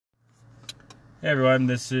Hey everyone,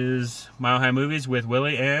 this is Mile High Movies with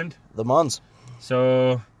Willy and... The Muns.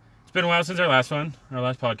 So, it's been a while since our last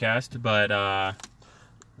podcast, but...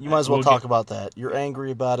 you might as well talk about that. You're angry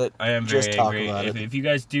about it. I am very angry. If you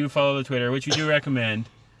guys do follow the Twitter, which we do recommend,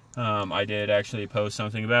 I did actually post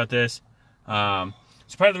something about this. So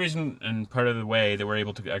part of the reason and part of the way that we're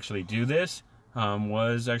able to actually do this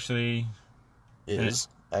was actually... Is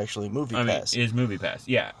Movie Pass.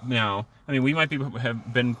 Yeah. Now, we might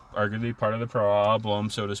have been arguably part of the problem,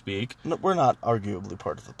 so to speak. No, we're not arguably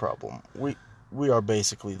part of the problem. We are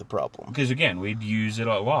basically the problem. Because again, we'd use it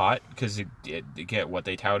a lot because get what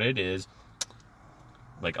they touted is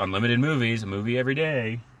like unlimited movies, a movie every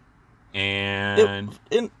day, and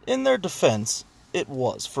in their defense, it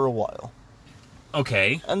was for a while.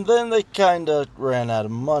 Okay. And then they kind of running out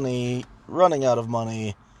of money.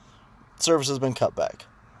 Service has been cut back.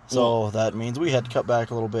 So that means we had to cut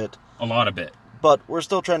back a little bit. A lot of it. But we're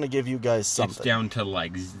still trying to give you guys something. It's down to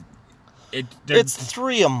like... It's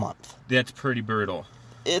 $3 a month. That's pretty brutal.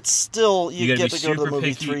 It's still... You get to go to the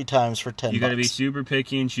movie 3 times for $10. You gotta be super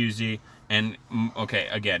picky and choosy. And, okay,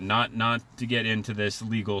 again, not to get into this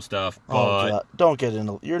legal stuff, but... Oh, God. Don't get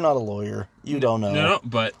into... You're not a lawyer. You don't know. No,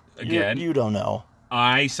 but, again... You don't know.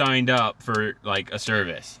 I signed up for, like, a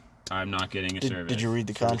service. I'm not getting a service. Did you read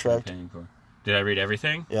the contract? Did I read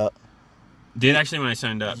everything? Yeah. Did actually when I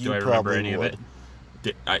signed up, do I remember any of it?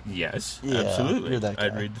 Yes, yeah, absolutely. You're that guy.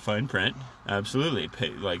 I'd read the fine print. Absolutely.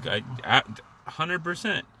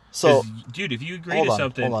 100%. So, dude, if you agree to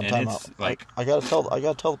something and it's out. like... I gotta tell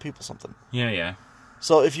the people something. Yeah.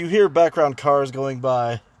 So if you hear background cars going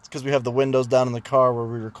by, it's because we have the windows down in the car where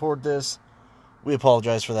we record this. We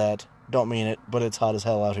apologize for that. Don't mean it, but it's hot as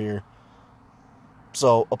hell out here.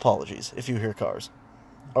 So, apologies if you hear cars.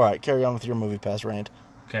 Alright, carry on with your Movie Pass rant.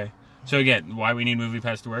 Okay. So again, why we need Movie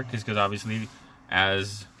Pass to work is because obviously,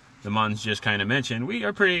 as the Muns just kind of mentioned,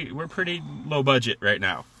 we're pretty low budget right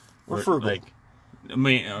now. We're frugal.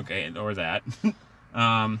 Okay, or that.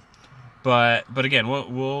 But again,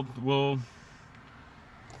 we'll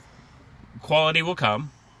quality will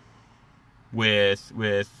come with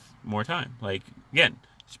more time. Like, again,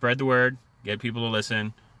 spread the word, get people to listen,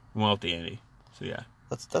 and we'll up the ante. So yeah.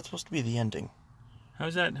 That's supposed to be the ending.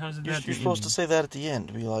 How's that? You're supposed to say that at the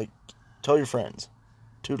end. Be like, tell your friends.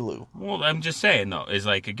 Toodaloo. Well, I'm just saying, though, is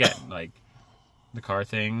like, again, like, the car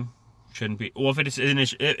thing shouldn't be... Well, if it is an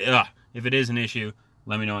issue, if it is an issue,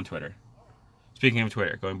 let me know on Twitter. Speaking of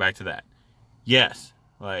Twitter, going back to that. Yes,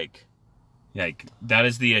 like that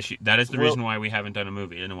is the issue. That is the reason why we haven't done a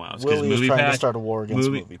movie in a while. Willy is trying to start a war against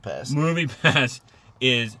Movie Pass. Movie Pass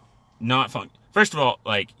is not fun. First of all,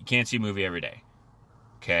 like, you can't see a movie every day.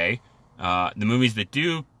 Okay? The movies that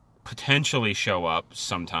do potentially show up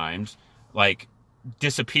sometimes, like,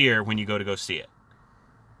 disappear when you go see it.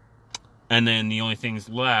 And then the only things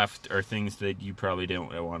left are things that you probably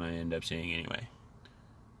don't want to end up seeing anyway.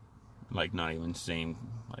 Like, not even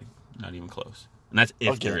close. And that's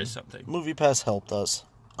if there is something. Movie Pass helped us.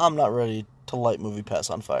 I'm not ready to light Movie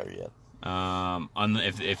Pass on fire yet.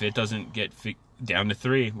 If it doesn't get down to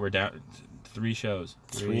 3, we're down 3 shows.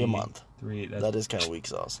 3 a month. 3. That is kind of weak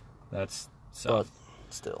sauce. That's soft.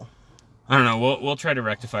 But still, I don't know. We'll try to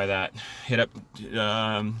rectify that. Hit up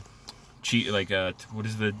what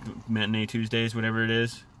is the matinee Tuesdays, whatever it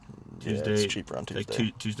is. Tuesday. Yeah, it's cheaper on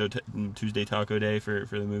Tuesday. Like Tuesday Taco Day for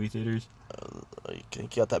the movie theaters. You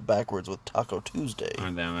got that backwards with Taco Tuesday.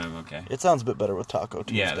 Okay. It sounds a bit better with Taco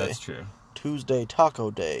Tuesday. Yeah, that's true. Tuesday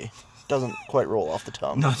Taco Day doesn't quite roll off the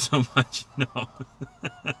tongue. Not so much. No.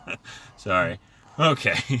 Sorry.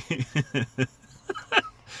 Okay.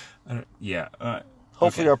 Yeah.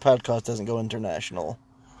 Hopefully our podcast doesn't go international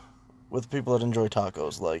with people that enjoy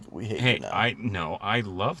tacos like we hate you now. I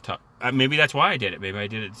love tacos. Maybe that's why I did it. Maybe I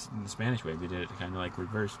did it in the Spanish way. We did it kind of like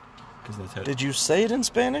reversed. That's how Did you say it in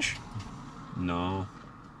Spanish? No.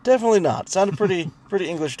 Definitely not. Sounded pretty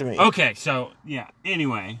English to me. Okay, so, yeah.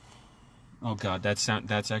 Anyway. Oh, God, that's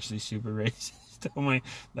actually super racist. Oh, my.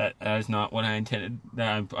 That is not what I intended.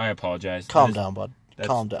 I apologize. Calm down, bud.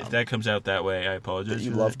 Calm down. If that comes out that way, I apologize. That you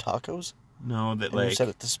love tacos? No, that and you said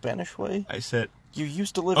it the Spanish way? I said... You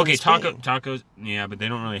used to live in Spain. Tacos, yeah, but they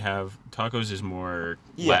don't really have... Tacos is more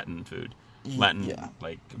Latin food. Latin,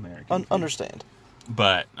 like American food. Understand.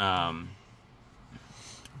 But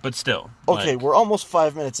still. Okay, we're almost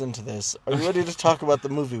 5 minutes into this. Are you ready to talk about the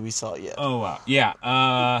movie we saw yet? Oh, wow.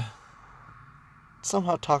 Yeah,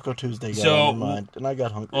 Somehow Taco Tuesday got on my mind, and I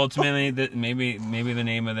got hungry. Ultimately, maybe the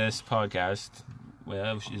name of this podcast,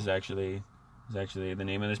 is actually the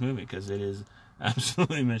name of this movie, because it is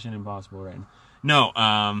absolutely Mission Impossible right now.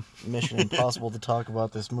 No, Mission Impossible to talk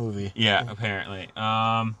about this movie. Yeah, apparently.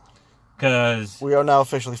 Because we are now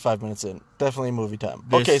officially 5 minutes in. Definitely movie time.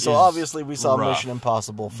 Okay, so obviously we saw rough. Mission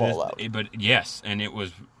Impossible Fallout. But yes, and it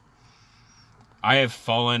was... I have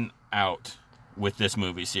fallen out with this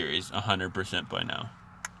movie series 100% by now.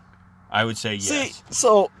 I would say yes. See,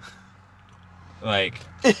 so... Like...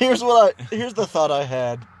 Here's the thought I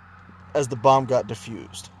had as the bomb got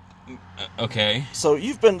defused. Okay. So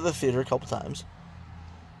you've been to the theater a couple times.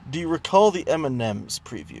 Do you recall the M&M's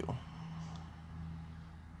preview?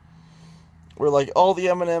 Where, like, all the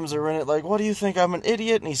M&M's are in it, like, what do you think, I'm an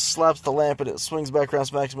idiot? And he slaps the lamp and it swings back around,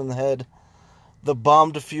 smacks him in the head. The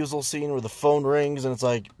bomb defusal scene where the phone rings and it's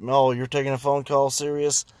like, oh, you're taking a phone call,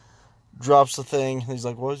 serious? Drops the thing, and he's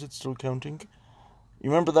like, why is it still counting?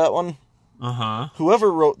 You remember that one? Uh-huh.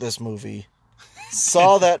 Whoever wrote this movie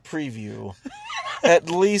saw that preview at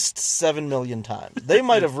least 7 million times. They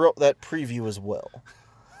might have wrote that preview as well.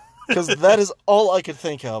 Because that is all I could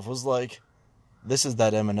think of, was like, this is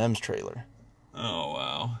that M&M's trailer. Oh,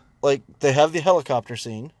 wow. Like, they have the helicopter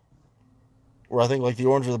scene, where I think, like, the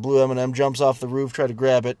orange or the blue M&M jumps off the roof, try to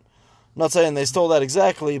grab it. I'm not saying they stole that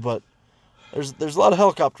exactly, but there's a lot of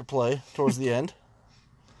helicopter play towards the end.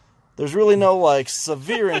 There's really no, like,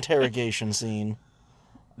 severe interrogation scene.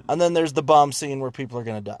 And then there's the bomb scene where people are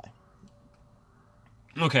going to die.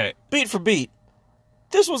 Okay. Beat for beat,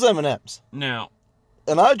 this was M&M's. Now...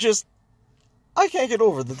 And I can't get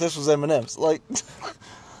over that this was M&M's. Like...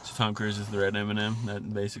 So Tom Cruise is the red M&M,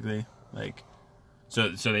 that basically, like... So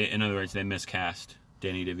they, in other words, they miscast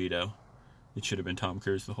Danny DeVito. It should have been Tom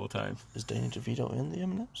Cruise the whole time. Is Danny DeVito in the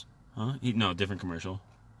M&M's? Huh? No, different commercial.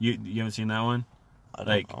 You haven't seen that one? I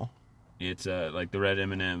don't know. It's like the red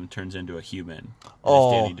M&M turns into a human.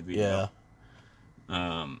 Oh, Danny DeVito.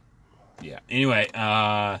 Yeah. Yeah. Anyway,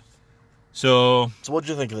 so what'd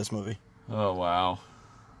you think of this movie? Oh, wow.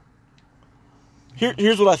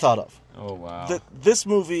 Here's what I thought of. Oh, wow. This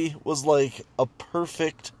movie was like a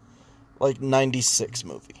perfect, like, 96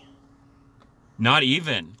 movie. Not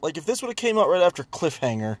even. Like, if this would have came out right after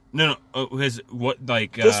Cliffhanger... No. This would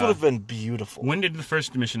have been beautiful. When did the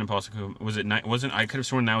first Mission Impossible come? Was it... I could have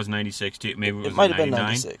sworn that was 96, too. Maybe it was It might have 99? been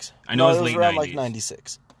 96. I know it was late around 90s. Like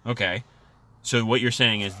 96. Okay. So what you're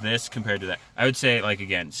saying is this compared to that. I would say, like,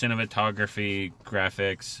 again, cinematography,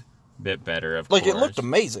 graphics, bit better, of course. Like, it looked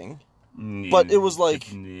amazing. But it was like,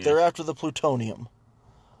 they're after the plutonium.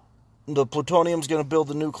 The plutonium's going to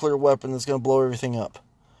build a nuclear weapon that's going to blow everything up.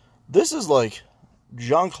 This is like,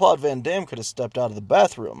 Jean-Claude Van Damme could have stepped out of the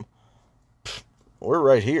bathroom. We're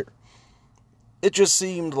right here. It just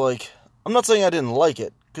seemed like... I'm not saying I didn't like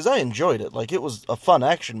it, because I enjoyed it. Like, it was a fun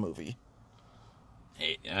action movie.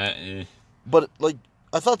 But, like,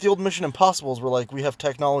 I thought the old Mission Impossibles were like, we have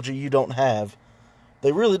technology you don't have.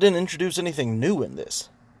 They really didn't introduce anything new in this.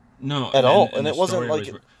 No, at all, and it wasn't like,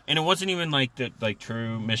 and it wasn't even like the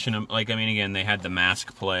true Mission. Like, I mean, again, they had the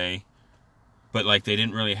mask play, but like they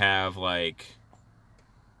didn't really have like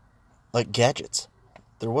gadgets.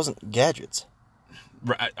 There wasn't gadgets.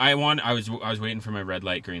 I was waiting for my red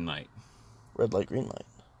light, green light. Red light, green light.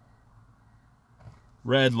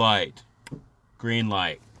 Red light, green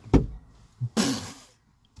light.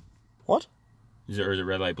 What? Or is it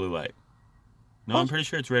red light, blue light? No, what? I'm pretty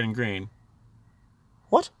sure it's red and green.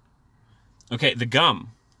 What? Okay, the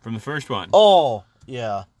gum from the first one. Oh,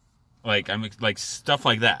 yeah. Like, I'm like stuff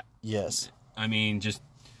like that. Yes. I mean, just,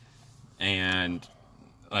 and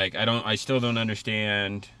like I still don't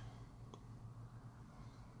understand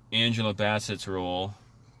Angela Bassett's role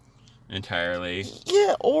entirely.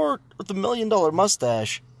 Yeah, or the $1 million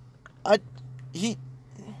mustache.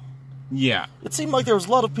 Yeah. It seemed like there was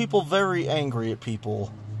a lot of people very angry at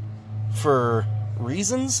people for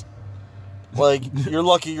reasons. Like, you're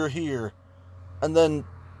lucky you're here. And then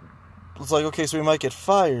it's like, okay, so we might get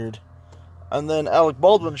fired. And then Alec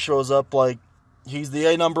Baldwin shows up like, he's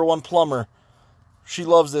the number one plumber. She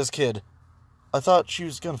loves this kid. I thought she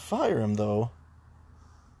was going to fire him, though.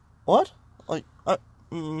 What? Like,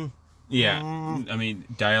 Yeah. I mean,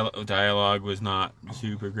 dialogue was not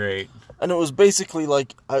super great. And it was basically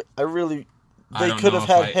like, they could have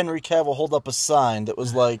had Henry Cavill hold up a sign that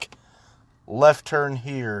was like, left turn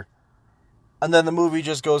here. And then the movie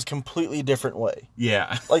just goes completely different way.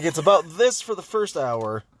 Yeah. Like, it's about this for the first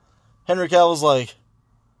hour. Henry Cavill's like,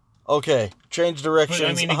 okay, change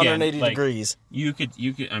directions, 180 degrees. You could,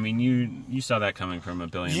 I mean, you saw that coming from a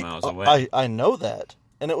billion miles away. I know that.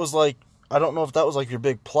 And it was like, I don't know if that was like your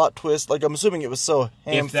big plot twist. Like, I'm assuming it was so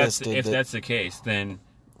ham-fisted. If that's the case, then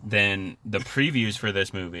the previews for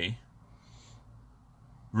this movie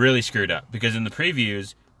really screwed up. Because in the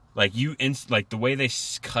previews, like, like the way they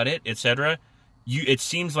cut it, etc., it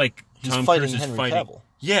seems like he's Tom fighting Cruise is Henry fighting. Cavill.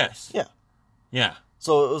 Yes. Yeah. Yeah.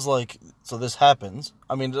 So it was like, so this happens.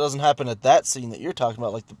 I mean, it doesn't happen at that scene that you're talking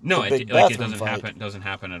about, like the big bathroom fight. It doesn't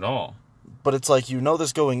happen at all. But it's like,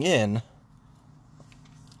 this going in,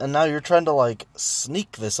 and now you're trying to, like,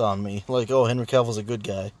 sneak this on me. Like, oh, Henry Cavill's a good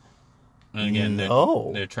guy. And again,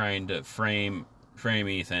 they're trying to frame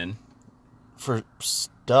Ethan. For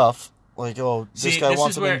stuff. Like, oh, this guy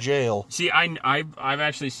wants him in jail. See, I've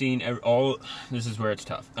actually seen all... This is where it's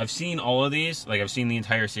tough. I've seen all of these. Like, I've seen the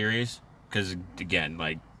entire series. Because, again,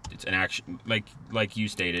 like, it's an action... Like you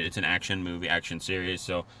stated, it's an action movie, action series.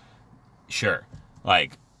 So, sure.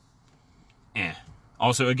 Like,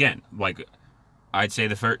 Also, again, like, I'd say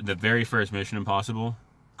the very first Mission Impossible,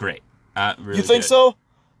 great. Really you think good. so?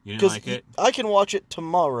 You didn't like it? I can watch it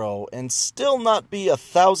tomorrow and still not be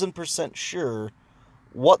 1,000% sure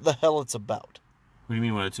what the hell it's about. What do you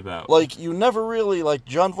mean what it's about? Like, you never really... Like,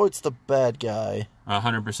 John Voight's the bad guy.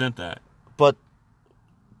 100% that. But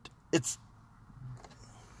it's...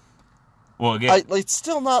 Well, again... it's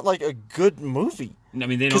still not, like, a good movie. I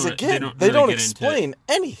mean, they don't explain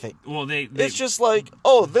anything. Well, it's just like,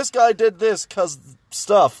 oh, this guy did this because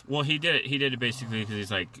stuff. Well, he did it basically because he's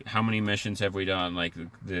like, how many missions have we done? Like,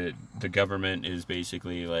 the government is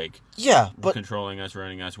basically like, but controlling us,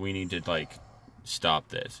 running us. We need to, like, stop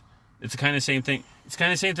this. It's the kind of same thing. It's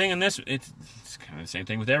kind of the same thing in this. It's kind of the same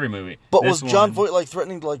thing with every movie. But was John Voight, like,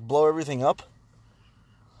 threatening to, like, blow everything up?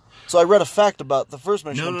 So I read a fact about the first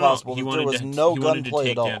Mission Impossible that there was no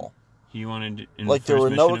gunplay at all. He wanted... Like, there were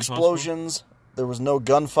no explosions. There was no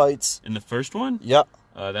gunfights. In the first one? Yeah.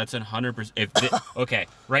 That's 100%... Okay,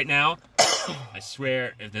 right now, I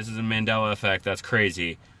swear, if this is a Mandela effect, that's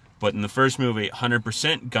crazy. But in the first movie,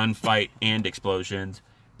 100% gunfight and explosions.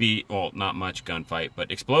 Well, not much gunfight,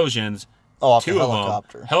 but explosions. Oh, off two the of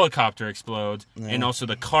helicopter. Them. Helicopter explodes, and also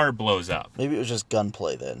the car blows up. Maybe it was just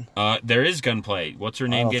gunplay then. There is gunplay. What's her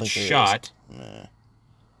name gets shot. Nah.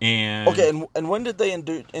 And okay, and when did they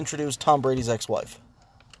introduce Tom Brady's ex-wife?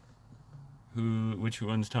 Which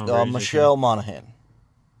one's Tom Brady's Michelle Monaghan.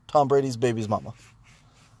 Tom Brady's baby's mama.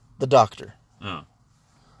 The doctor. Oh.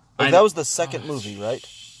 That was the second movie, right?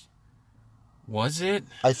 Was it?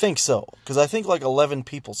 I think so. Because I think like 11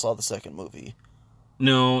 people saw the second movie.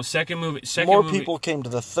 No, second movie... More people came to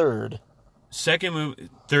the third.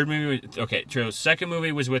 Third movie... Okay, true. Second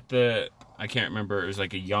movie was with the... I can't remember. It was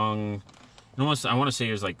like a young... I want to say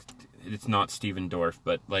it was like... It's not Steven Dorff,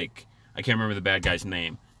 but like... I can't remember the bad guy's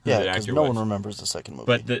name. Yeah, because no one remembers the second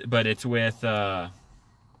movie. But it's with...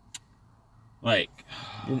 like...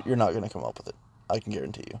 You're not going to come up with it. I can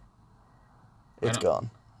guarantee you. It's gone.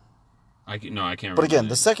 I can't remember. But again,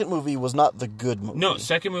 the second movie was not the good movie. No,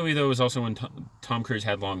 second movie, though, was also when Tom Cruise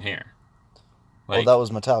had long hair. Like, that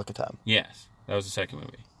was Metallica time. Yes, that was the second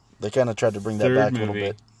movie. They kind of tried to bring that back a little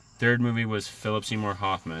bit. Third movie was Philip Seymour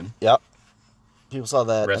Hoffman. Yep. People saw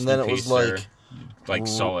that. Rest and then in it was peace, like... sir. Like,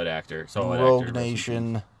 solid actor. Rogue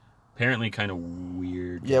Nation. Apparently kind of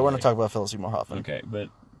weird. Yeah, we're not talking about Philip Seymour Hoffman. Okay, but...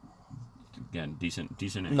 Again, decent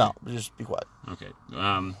actor. No, just be quiet. Okay.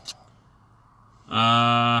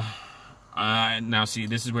 Now, see,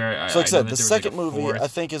 this is where... So, like I said, the second movie, I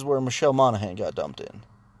think, is where Michelle Monaghan got dumped in.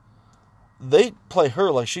 They play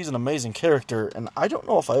her like she's an amazing character, and I don't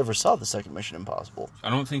know if I ever saw the second Mission Impossible. I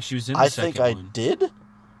don't think she was in the second one. I think I did,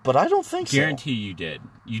 but I don't think Guarantee you did.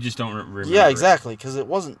 You just don't remember. Yeah, exactly, because it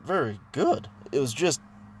wasn't very good. It was just...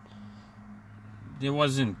 It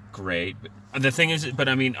wasn't great, but the thing is,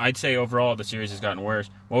 I mean, I'd say overall the series has gotten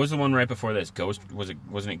worse. What was the one right before this? Wasn't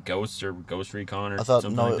it Ghosts or Ghost Recon or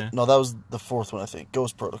something like that? No, that was the fourth one, I think.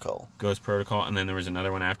 Ghost Protocol. Ghost Protocol, and then there was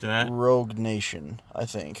another one after that? Rogue Nation, I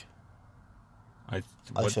think. I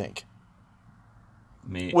think.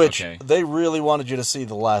 Which, they really wanted you to see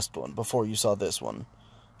the last one before you saw this one.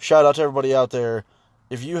 Shout out to everybody out there.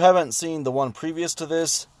 If you haven't seen the one previous to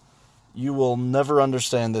this, you will never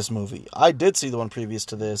understand this movie. I did see the one previous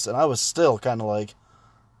to this, and I was still kind of like,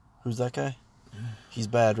 who's that guy? He's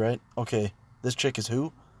bad, right? Okay, this chick is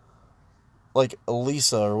who? Like,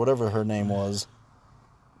 Elisa, or whatever her name was.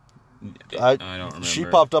 I don't remember. She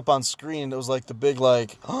popped up on screen, and it was like the big,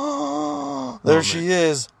 like, oh, there she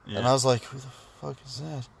is. Yeah. And I was like, who the fuck is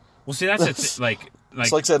that? Well, see, that's like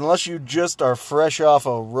it's like I said, unless you just are fresh off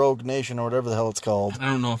of Rogue Nation or whatever the hell it's called. I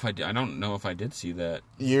don't know if I did see that.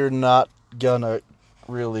 You're not gonna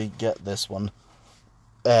really get this one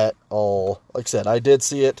at all. Like I said, I did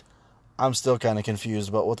see it. I'm still kind of confused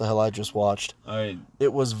about what the hell I just watched.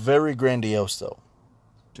 It was very grandiose, though.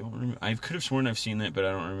 Don't remember. I could have sworn I've seen that, but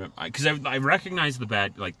I don't remember. Because I recognize the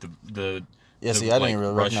bad, like the yeah. See, I didn't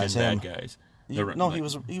really recognize him. Bad guys.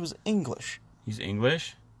 He was English. He's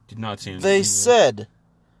English. Did not see him. They said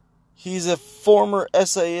he's a former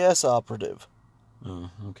SAS operative. Oh,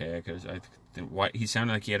 okay. Because why he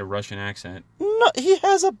sounded like he had a Russian accent. No, he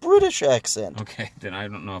has a British accent. Okay, then I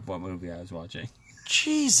don't know what movie I was watching.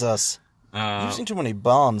 Jesus. You've seen too many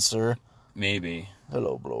Bonds, sir. Maybe.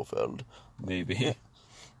 Hello, Blofeld. Maybe. Yeah.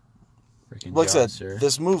 Freaking Like Jaws, I said, sir.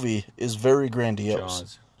 this movie is very grandiose.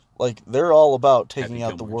 Jaws. Like, they're all about taking Happy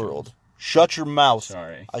out the Gilmore world. Jaws. Shut your mouth.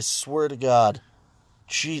 Sorry. I swear to God.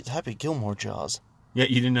 Jeez, Happy Gilmore Jaws. Yeah,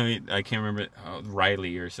 you didn't know. I can't remember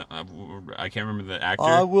Riley or something. I can't remember the actor.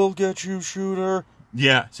 I will get you, shooter.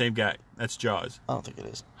 Yeah, same guy. That's Jaws. I don't think it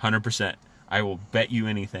is. 100%. I will bet you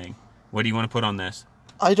anything. What do you want to put on this?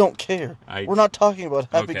 I don't care. We're not talking about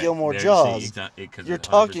Happy Gilmore Jaws. You're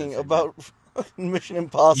talking about Mission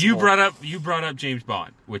Impossible. You brought up James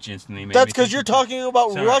Bond, which instantly made That's me because you're talking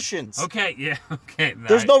about Sorry. Russians. Okay, yeah, okay.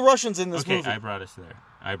 There's no Russians in this movie. Okay, I brought us there.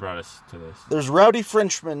 I brought us to this. There's rowdy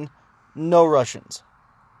Frenchmen, no Russians.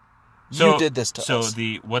 You did this to us.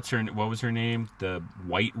 So what was her name? The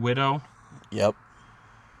White Widow? Yep.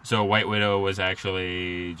 So White Widow was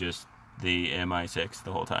actually just the MI6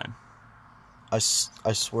 the whole time. I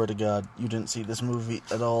swear to God, you didn't see this movie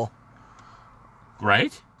at all.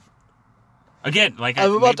 Right? Again, like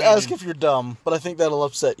I'm about to ask if you're dumb, but I think that'll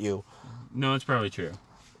upset you. No, it's probably true.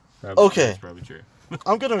 Okay. It's probably true.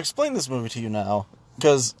 I'm going to explain this movie to you now,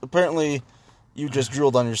 because apparently you just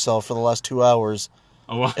drooled on yourself for the last 2 hours,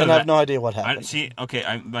 and I have no idea what happened. Maybe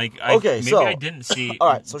I didn't see... All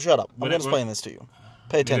right, so shut up. I'm going to explain this to you.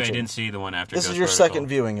 Pay attention. Maybe I didn't see the one after This Ghost is your Protocol. second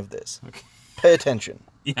viewing of this. Okay. Pay attention.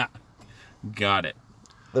 Yeah. Got it.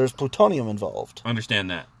 There's plutonium involved. Understand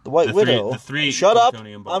that. The White Widow... The three shut up!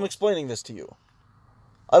 plutonium I'm bombs. explaining this to you.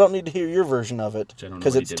 I don't need to hear your version of it,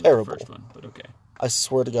 because it's terrible. The first one, but okay. I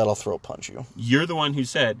swear to God, I'll throat punch you. You're the one who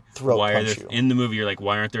said, in the movie, you're like,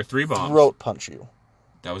 why aren't there 3 bombs? Throat punch you.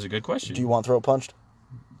 That was a good question. Do you want throat punched?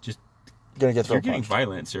 Just... You're going to get throat punched. You're getting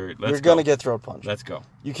violent, sir. You're going to get throat punched. Let's go.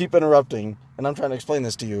 You keep interrupting, and I'm trying to explain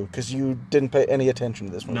this to you, because you didn't pay any attention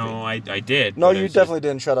to this movie. No, I did. No, you definitely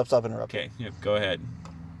didn't. Shut up, stop interrupting. Okay, yeah, go ahead.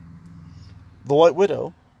 The White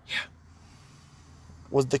Widow... Yeah.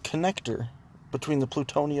 ...was the connector between the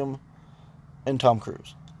plutonium and Tom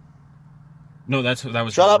Cruise. No, that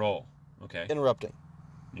was Shut her up. role. Okay. Interrupting.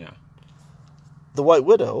 Yeah. The White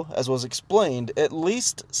Widow, as was explained at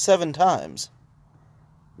least 7 times,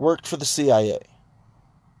 worked for the CIA.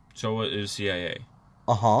 So it was CIA.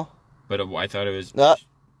 Uh-huh. But I thought it was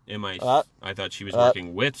MI. I thought she was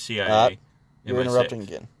working with CIA. You're interrupting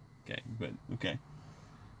again. Okay, but okay.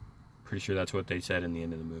 Pretty sure that's what they said in the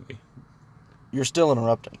end of the movie. You're still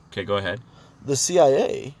interrupting. Okay, go ahead. The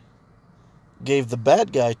CIA gave the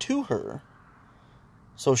bad guy to her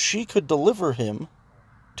so she could deliver him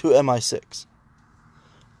to MI6.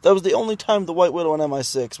 That was the only time the White Widow and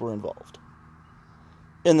MI6 were involved.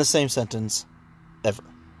 In the same sentence, ever.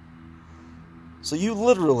 So you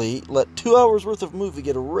literally let 2 hours worth of movie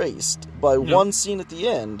get erased by one scene at the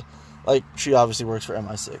end. Like, she obviously works for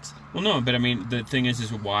MI6. Well, no, but I mean, the thing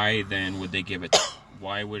is why then would they give it...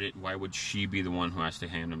 Why would she be the one who has to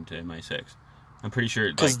hand him to MI6? I'm pretty sure...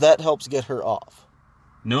 Because that helps get her off.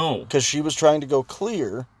 No. Because she was trying to go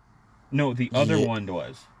clear. No, the other one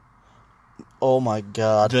was. Oh my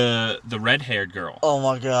God. The red-haired girl. Oh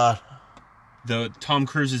my God. The Tom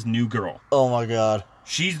Cruise's new girl. Oh my God.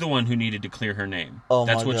 She's the one who needed to clear her name. Oh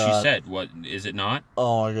my God. That's what she said. What, is it not?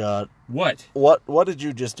 Oh my God. What? What did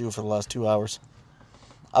you just do for the last 2 hours?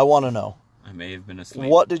 I want to know. I may have been asleep.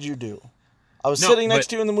 What did you do? I was sitting next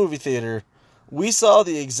to you in the movie theater. We saw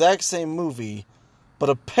the exact same movie, but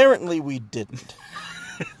apparently we didn't.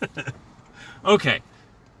 Okay.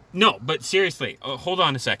 No, but seriously, hold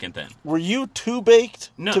on a second then. Were you too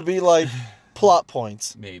baked to be like plot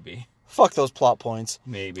points? Maybe. Fuck those plot points.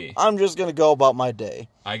 Maybe. I'm just going to go about my day.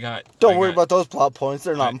 Don't worry about those plot points.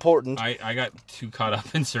 They're not important. I got too caught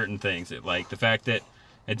up in certain things. Like the fact that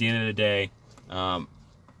at the end of the day,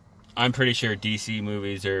 I'm pretty sure DC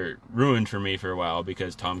movies are ruined for me for a while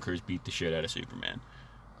because Tom Cruise beat the shit out of Superman.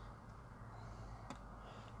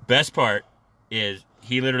 Best part is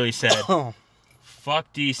he literally said,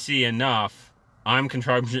 fuck DC enough. I'm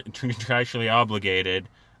contractually obligated.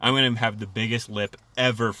 I'm going to have the biggest lip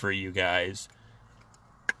ever for you guys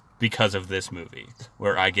because of this movie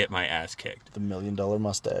where I get my ass kicked. The $1 million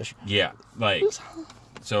mustache. Yeah.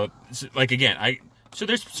 So again, so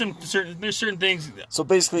there's certain things. So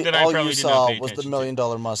basically, that all you saw was the $1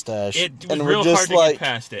 million mustache. It was real hard to get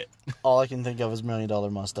past it. All I can think of is $1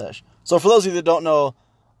 million mustache. So for those of you that don't know,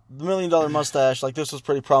 the $1 million mustache, this was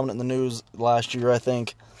pretty prominent in the news last year, I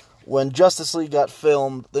think. When Justice League got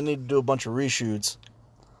filmed, they needed to do a bunch of reshoots.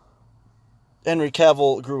 Henry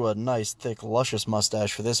Cavill grew a nice, thick, luscious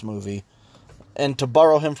mustache for this movie. And to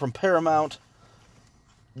borrow him from Paramount,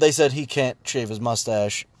 they said he can't shave his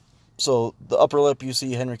mustache. So the upper lip you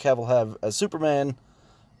see Henry Cavill have as Superman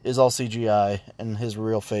is all CGI, and his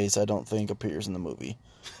real face, I don't think, appears in the movie.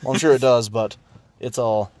 Well, I'm sure it does, but it's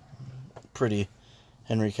all pretty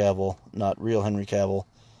Henry Cavill, not real Henry Cavill.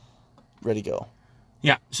 Ready, go.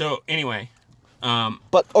 Yeah, so anyway.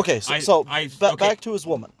 But, okay, back to his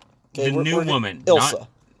woman. Okay, the new woman. Ilsa.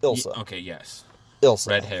 Okay, yes. Ilsa.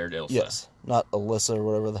 Red-haired Ilsa. Yes, not Alyssa or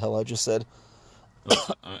whatever the hell I just said.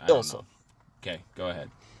 I don't know. Okay, go ahead.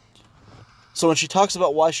 So when she talks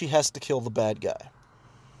about why she has to kill the bad guy.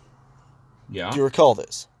 Yeah. Do you recall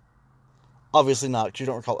this? Obviously not, because you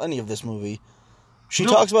don't recall any of this movie. She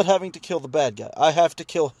talks about having to kill the bad guy. I have to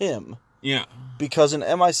kill him. Yeah. Because in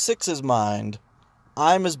MI6's mind,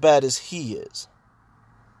 I'm as bad as he is.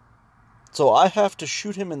 So I have to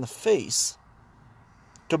shoot him in the face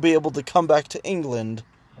to be able to come back to England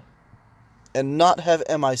and not have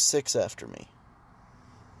MI6 after me.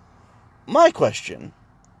 My question,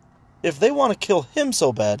 if they want to kill him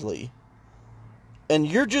so badly, and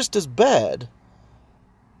you're just as bad,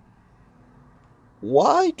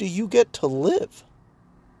 why do you get to live?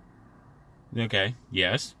 Okay,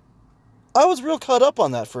 yes. I was real caught up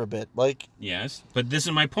on that for a bit, Yes, but this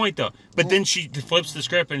is my point, though. But then she flips the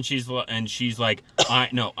script, and she's like,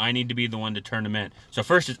 I need to be the one to turn him in. So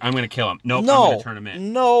first, I'm going to kill him. Nope, I'm going to turn him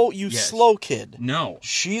in. No, you slow kid. No.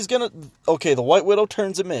 She's going to... Okay, the White Widow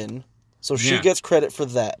turns him in, so she gets credit for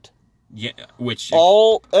that. Yeah, which...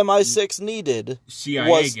 All MI6 needed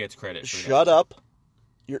CIA gets credit for that. Shut up.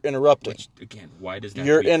 You're interrupting. Which, again, why does that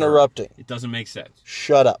You're interrupting. It doesn't make sense.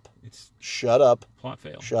 Shut up. It's Shut up. Plot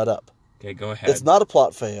fail. Shut up. Okay, go ahead. It's not a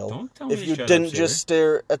plot fail. Don't tell me if you to shut didn't up, just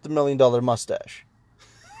Sarah. stare at the $1 million mustache.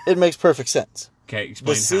 It makes perfect sense. Okay,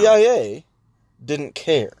 explain The CIA didn't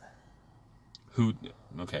care. Who?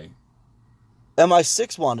 Okay.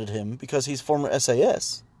 MI6 wanted him because he's former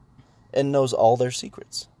SAS and knows all their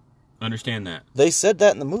secrets. Understand that. They said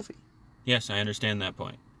that in the movie. Yes, I understand that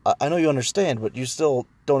point. I know you understand, but you still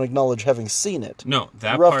don't acknowledge having seen it. No,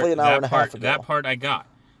 that roughly part, an hour and a half ago. That part I got.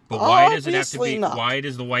 But why does it have to Obviously be? not. Why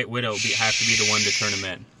does the White Widow have to be the one to turn him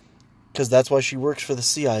in? Because that's why she works for the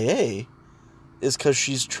CIA, is because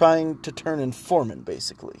she's trying to turn informant,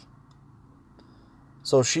 basically.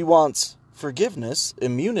 So she wants forgiveness,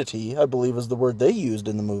 immunity, I believe is the word they used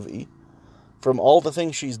in the movie, from all the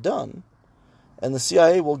things she's done, and the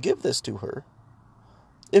CIA will give this to her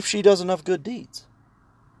if she does enough good deeds.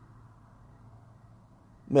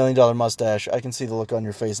 $1 million mustache, I can see the look on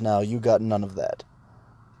your face now. You got none of that.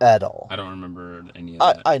 At all. I don't remember any of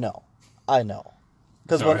that. I know.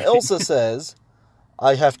 Because when Ilsa says,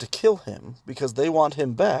 I have to kill him because they want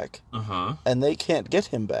him back, and they can't get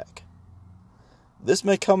him back, this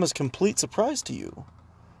may come as complete surprise to you,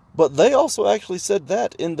 but they also actually said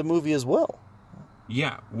that in the movie as well.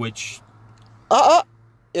 Yeah, which...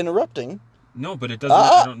 Interrupting. No, but it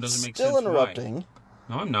doesn't make sense. Still interrupting. Why?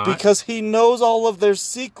 No, I'm not. Because he knows all of their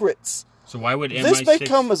secrets. So why would MI6... This may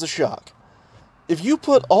come as a shock. If you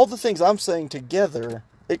put all the things I'm saying together,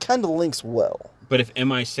 it kind of links well. But if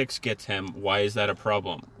MI6 gets him, why is that a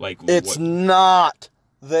problem? It's not.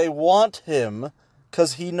 They want him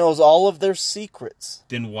because he knows all of their secrets.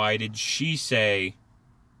 Then why did she say...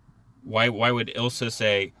 Why would Ilsa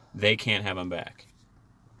say they can't have him back?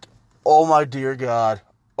 Oh my dear God.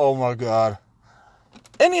 Oh my God.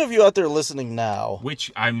 Any of you out there listening now...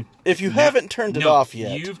 Which I'm... If you haven't turned it off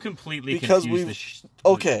yet... You've completely because confused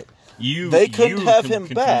okay. They couldn't have him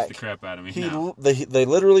back. The crap out of me. They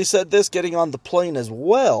literally said this getting on the plane as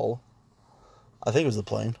well. I think it was the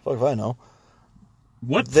plane. Fuck if I know.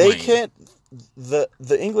 What they plane? Can't.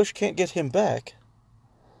 The English can't get him back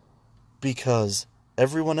because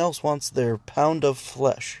everyone else wants their pound of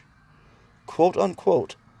flesh, quote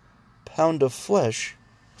unquote, pound of flesh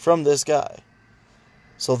from this guy.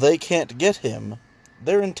 So they can't get him.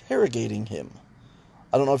 They're interrogating him.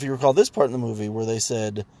 I don't know if you recall this part in the movie where they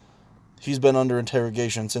said he's been under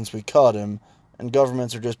interrogation since we caught him, and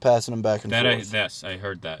governments are just passing him back and forth. Yes, I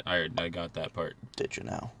heard that. I got that part. Did you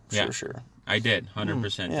now? Yeah. Sure. I did.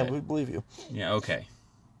 100% Yeah, did. we believe you. Yeah, okay.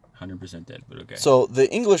 100% did, but okay. So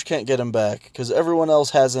the English can't get him back because everyone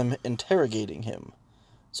else has him interrogating him.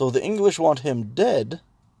 So the English want him dead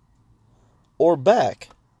or back.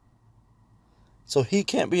 So he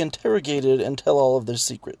can't be interrogated and tell all of their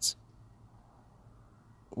secrets.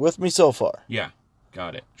 With me so far? Yeah,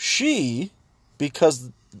 got it. She,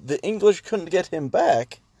 because the English couldn't get him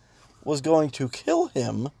back, was going to kill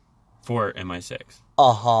him. For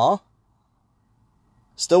MI6.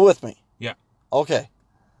 Still with me? Yeah. Okay.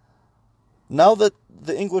 Now that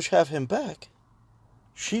the English have him back,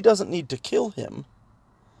 she doesn't need to kill him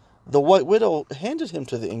The White Widow handed him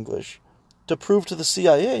to the English to prove to the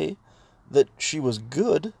CIA that she was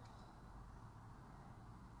good,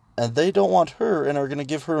 and they don't want her and are going to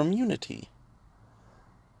give her immunity.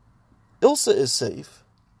 Ilsa is safe.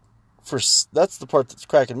 That's the part that's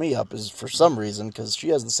cracking me up, is for some reason, because she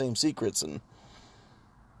has the same secrets, and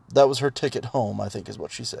that was her ticket home, I think is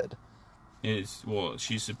what she said.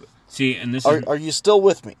 See, and this Are you still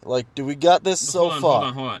with me? Like, do we got this so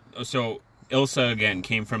far? Hold on. So, Ilsa, again,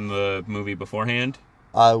 came from the movie beforehand?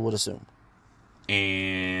 I would assume.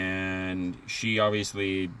 And she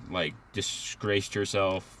obviously, like, disgraced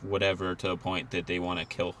herself, whatever, to the point that they want to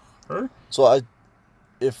kill her? So,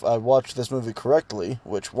 if I watched this movie correctly,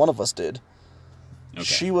 which one of us did, okay,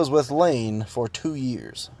 she was with Lane for 2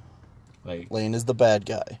 years. Lane is the bad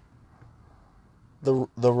guy. The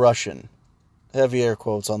Russian. Heavy air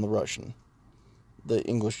quotes on the Russian. The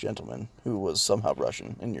English gentleman who was somehow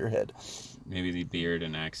Russian in your head. Maybe the beard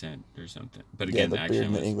and accent or something. But again, the beard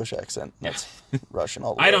and the English accent. That's Russian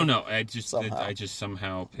all the way. I don't know. I just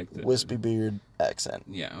somehow picked it. Wispy beard accent.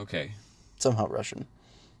 Yeah, okay. Somehow Russian.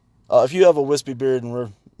 If you have a wispy beard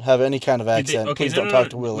and have any kind of accent, please don't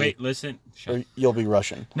talk to Willy. Wait, listen. Or you'll be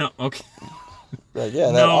Russian. No, okay. That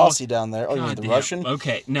Aussie down there. Oh, you mean the Russian?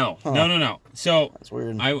 Okay, no. So that's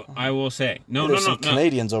weird. I will say no.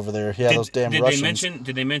 Canadians over there. Yeah, those damn Russians.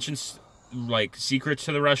 Did they mention like secrets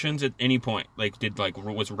to the Russians at any point? Like,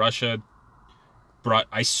 was Russia brought?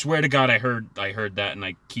 I swear to God, I heard that and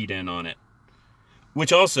I keyed in on it.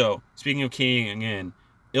 Which also, speaking of keying in,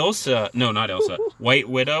 not Ilsa, White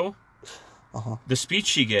Widow. The speech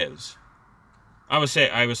she gives. I would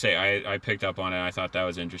say I picked up on it. I thought that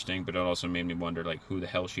was interesting, but it also made me wonder, like, who the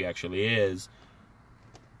hell she actually is.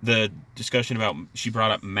 The discussion about, she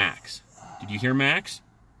brought up Max. Did you hear Max?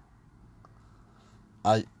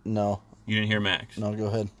 No. You didn't hear Max? No, go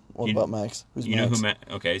ahead. What about Max? Who's Max? You know who Max?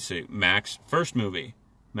 Okay, so Max, first movie.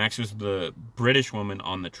 Max was the British woman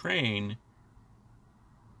on the train.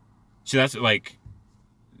 So that's like...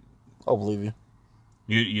 I'll believe you.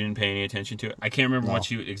 You didn't pay any attention to it? I can't remember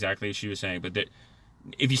what exactly she was saying, but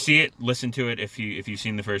if you see it, listen to it. If you've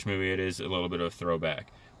seen the first movie, it is a little bit of a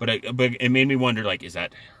throwback. But it made me wonder, like, is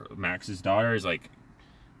that Max's daughter?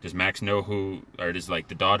 Does Max know who, or does, like,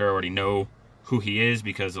 the daughter already know who he is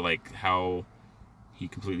because of, like, how he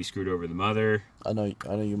completely screwed over the mother? I know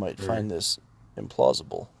you might find this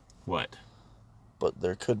implausible. What? But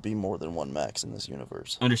there could be more than one Max in this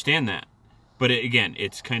universe. Understand that. But again,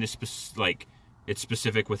 it's kind of it's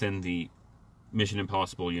specific within the Mission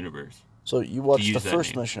Impossible universe. So you watched the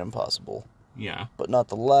first Mission Impossible. Yeah. But not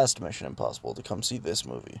the last Mission Impossible to come see this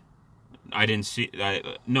movie. I didn't see...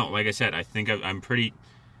 no, like I said, I think I'm pretty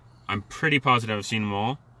positive I've seen them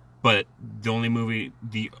all. But the only movie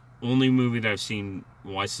that I've seen...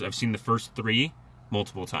 Well, I've seen the first 3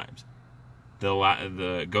 multiple times.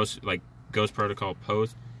 The Ghost Protocol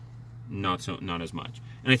post, not as much.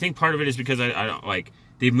 And I think part of it is because I don't like...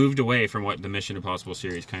 They've moved away from what the Mission Impossible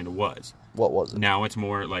series kind of was. What was it? Now it's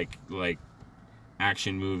more like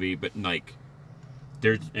action movie, but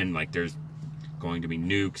there's going to be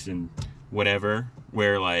nukes and whatever.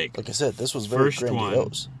 Where like I said, this was very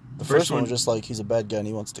grandiose. The first one was just like he's a bad guy and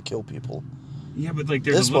he wants to kill people. Yeah, but like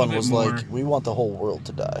there's a little bit more. This one was like we want the whole world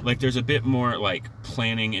to die. Like there's a bit more like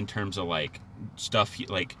planning in terms of like stuff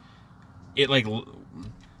like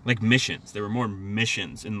missions. There were more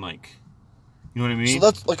missions and like. You know what I mean? So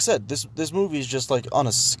that's, like I said, this movie is just, like, on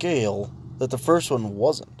a scale that the first one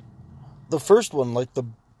wasn't. The first one, like, the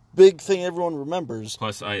big thing everyone remembers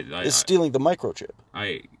is stealing the microchip.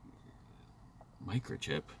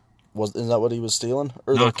 Microchip? Is that what he was stealing?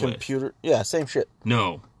 Or the computer? Yeah, same shit.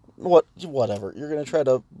 No. Whatever. You're going to try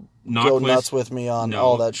to go nuts with me on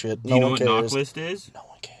all that shit. Do you know what Knocklist is? No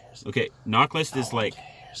one cares. Okay, Knocklist is, like...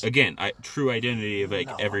 Again, true identity of, like,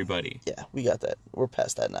 everybody. Yeah, we got that. We're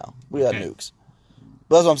past that now. We got nukes.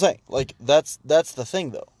 But that's what I'm saying. Like, that's the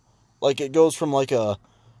thing, though. Like, it goes from, like,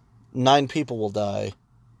 9 people will die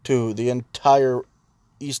to the entire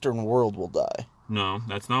Eastern world will die. No,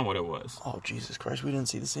 that's not what it was. Oh, Jesus Christ. We didn't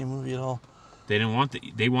see the same movie at all. They didn't want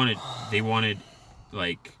they wanted,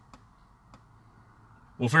 like...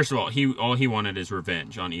 Well, first of all, all he wanted is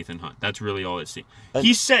revenge on Ethan Hunt. That's really all it seemed.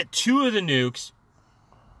 He set 2 of the nukes...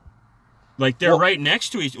 Like, they're right next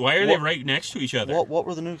to each... Why are they right next to each other? What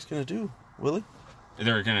were the nukes going to do, Willy?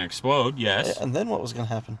 They're going to explode, yes. Yeah, and then what was going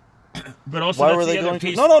to happen? But also, why were they going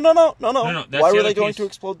to... No. Why were they going to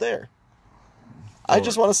explode there? I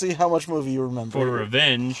just want to see how much movie you remember. For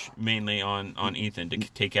revenge, mainly on Ethan, to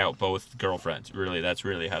take out both girlfriends. Really, that's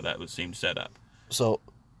really how that seemed set up. So...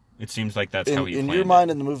 It seems like that's how he planned in your mind,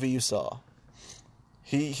 in the movie you saw,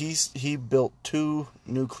 He built 2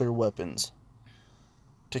 nuclear weapons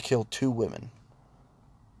to kill 2 women.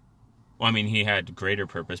 Well, I mean, he had greater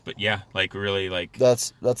purpose, but yeah, like really, like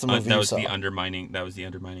That's the movie that you was saw. the undermining. That was the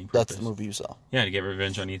undermining purpose. That's the movie you saw. Yeah, to get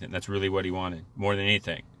revenge on Ethan. That's really what he wanted, more than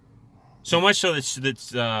anything. So much so that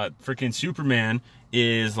freaking Superman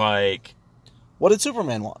is like. What did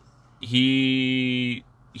Superman want? He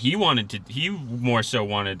more so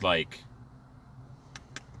wanted like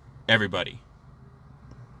everybody.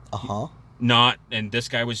 Uh-huh. And this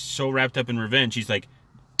guy was so wrapped up in revenge. He's like,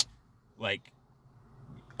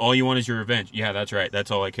 all you want is your revenge. Yeah, that's right.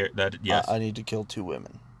 That's all I care. Yes. I need to kill 2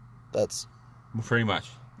 women. That's pretty much.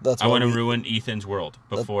 That's I want to ruin Ethan's world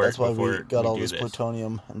before. That's why before we got all this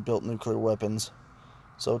plutonium and built nuclear weapons,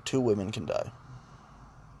 so 2 women can die.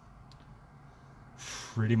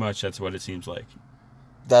 Pretty much, that's what it seems like.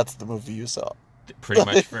 That's the movie you saw. Pretty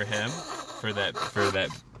much for him, for that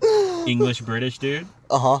English British dude.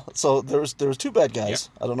 So there was 2 bad guys.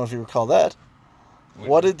 Yeah. I don't know if you recall that.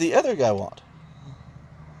 What did the other guy want?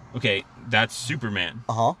 Okay, that's Superman.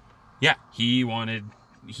 Yeah, he wanted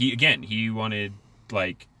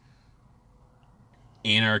like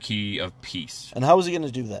anarchy of peace. And how was he going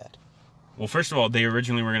to do that? Well, first of all, they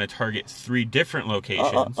originally were going to target 3 different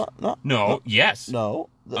locations. Yes. No.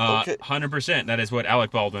 Okay. 100%. That is what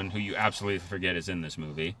Alec Baldwin, who you absolutely forget is in this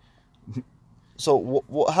movie. So,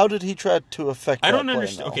 how did he try to affect that I don't plan,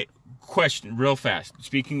 understand. though? Okay, question, real fast.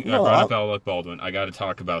 Speaking, I brought up Alec Baldwin. I got to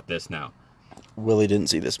talk about this now. Willy didn't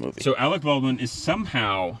see this movie. So, Alec Baldwin is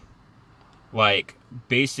somehow, like,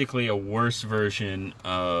 basically a worse version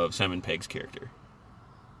of Simon Pegg's character.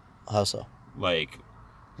 How so? Like,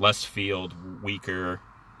 less field, weaker,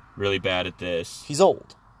 really bad at this. He's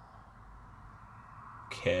old.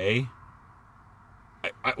 Okay.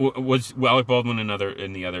 Was Alec Baldwin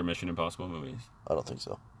in the other Mission Impossible movies? I don't think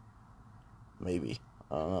so. Maybe.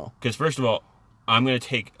 I don't know. Because first of all, I'm here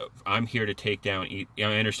to take down. I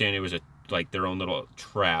understand it was their own little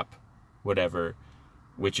trap, whatever.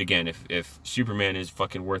 Which again, if Superman is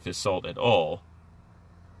fucking worth his salt at all,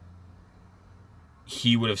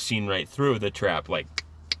 he would have seen right through the trap.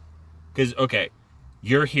 Because okay,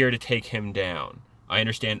 you're here to take him down. I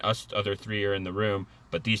understand us other 3 are in the room,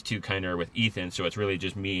 but these 2 kind of are with Ethan, so it's really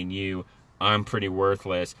just me and you. I'm pretty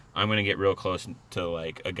worthless. I'm going to get real close to,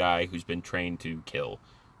 like, a guy who's been trained to kill.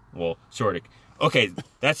 Well, sort of. Okay,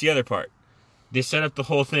 that's the other part. They set up the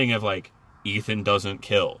whole thing of, like, Ethan doesn't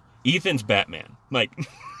kill. Ethan's Batman. Like,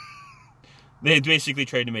 they basically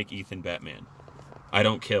tried to make Ethan Batman. I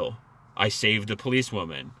don't kill. I saved the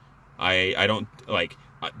policewoman. I don't, like,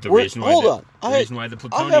 the reason why the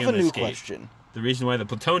plutonium I have a new escaped. Question. The reason why the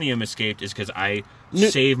plutonium escaped is because I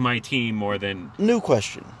save my team more than... New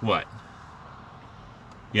question. What?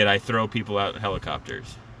 Yet I throw people out in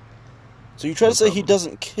helicopters. So you try to say he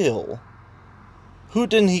doesn't kill. Who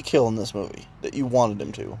didn't he kill in this movie that you wanted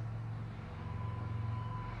him to?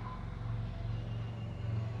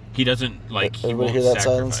 He doesn't, like, he won't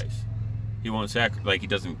sacrifice. He won't he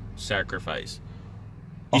doesn't sacrifice.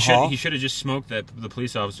 He should have just smoked the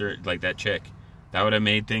police officer, like, that chick. That would have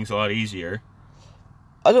made things a lot easier.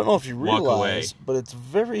 I don't know if you realize, but it's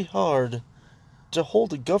very hard to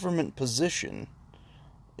hold a government position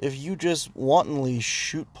if you just wantonly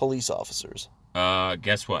shoot police officers.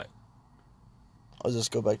 Guess what? I'll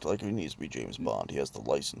just go back to, like, he needs to be James Bond. He has the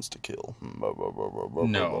license to kill.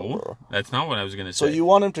 No, that's not what I was going to say. So you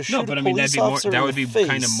want him to shoot a police officer that would in be the face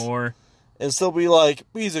kind of more... and still be like,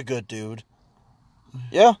 he's a good dude.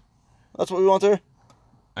 Yeah? That's what we want there?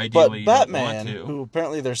 Ideally, but Batman, who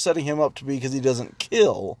apparently they're setting him up to be because he doesn't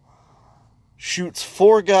kill, shoots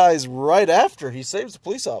 4 guys right after he saves a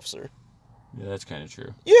police officer. Yeah, that's kind of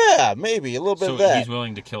true. Yeah, maybe. A little bit of that. So he's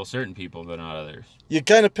willing to kill certain people, but not others. You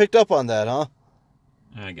kind of picked up on that, huh?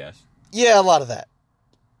 I guess. Yeah, a lot of that.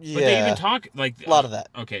 Yeah. But they even talk, like... A lot of that.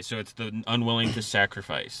 Okay, so it's the unwilling to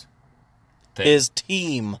sacrifice thing. His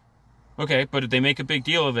team. Okay, but if they make a big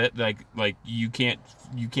deal of it, like you can't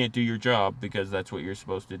do your job because that's what you're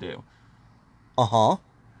supposed to do. Uh-huh.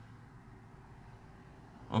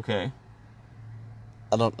 Okay.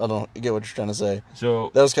 I don't get what you're trying to say.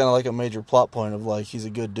 So that was kind of like a major plot point of, like, he's a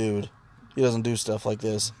good dude. He doesn't do stuff like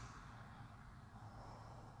this.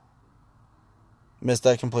 Missed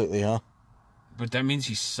that completely, huh? But that means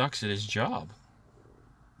he sucks at his job.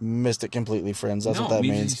 Missed it completely, friends. That's what that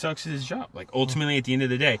means. He sucks at his job. Like, ultimately, at the end of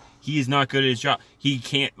the day, he is not good at his job. He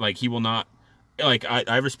can't, like, he will not... Like,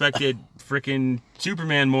 I respected frickin'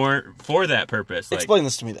 Superman more for that purpose. Like, explain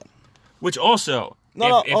this to me, then. Which also,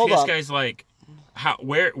 if this guy's like...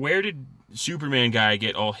 Where did Superman guy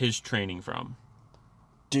get all his training from?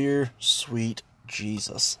 Dear sweet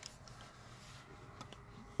Jesus.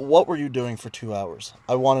 What were you doing for 2 hours?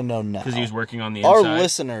 I want to know now. Because he was working on the inside. Our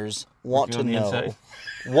listeners want to know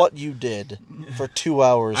what you did for 2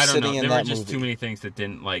 hours sitting in that movie. There were just too many things that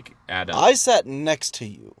didn't, like, add up. I sat next to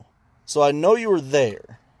you, so I know you were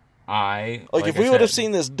there. If we would have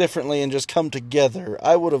seen this differently and just come together,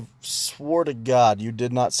 I would have swore to God you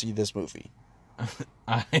did not see this movie.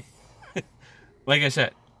 Like I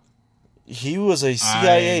said. He was a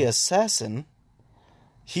CIA assassin.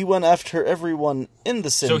 He went after everyone in the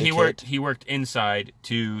syndicate. So he worked inside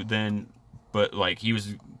to then, but like he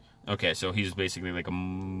was, okay, so he's basically like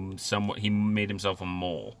he made himself a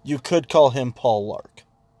mole. You could call him Paul Lark.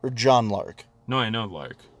 Or John Lark. No, I know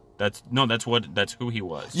Lark. That's who he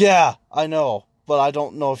was. Yeah, I know. But I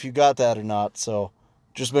don't know if you got that or not, so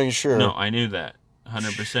just making sure. No, I knew that.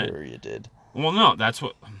 100%. Sure you did. Well, no, that's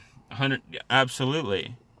what, 100,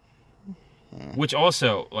 absolutely. Which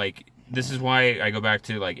also, like, this is why I go back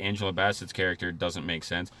to, like, Angela Bassett's character doesn't make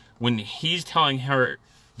sense. When he's telling her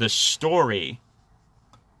the story,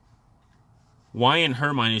 why in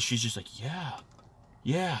her mind is she's just like,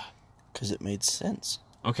 yeah. Because it made sense.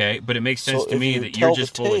 Okay, but it makes sense to me that you're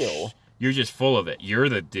just full of it. You're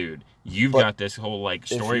the dude. You've got this whole, like,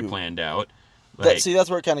 story planned out. Like, that's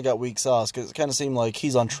where it kind of got weak sauce, because it kind of seemed like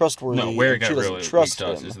he's untrustworthy. No, where it got really weak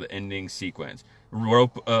sauce is the ending sequence.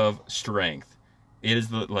 Rope of strength. It is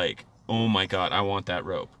the, like, oh my God, I want that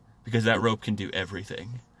rope. Because that rope can do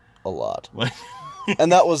everything. A lot.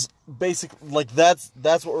 And that was basic, like, that's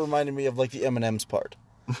what reminded me of, like, the M&M's part.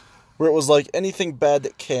 Where it was like, anything bad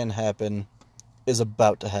that can happen is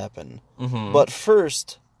about to happen. Mm-hmm. But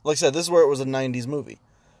first, like I said, this is where it was a 90s movie.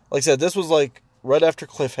 Like I said, this was, like, right after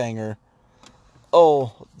Cliffhanger.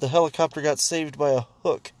 Oh, the helicopter got saved by a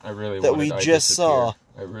hook I really that we just saw.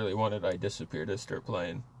 I really wanted I Disappear to start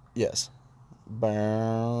playing. Yes.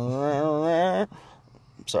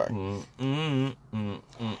 Sorry.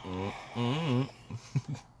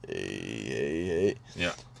 Hey.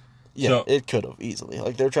 Yeah. Yeah, so, it could have easily.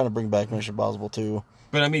 Like, they're trying to bring back Mission Impossible 2.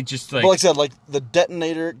 But I mean, just like... But like I said, like, the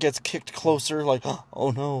detonator gets kicked closer. Like,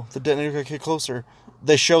 oh no, the detonator got kicked closer.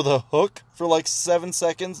 They show the hook for like 7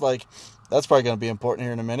 seconds. Like, that's probably going to be important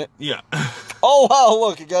here in a minute. Yeah. Oh, wow,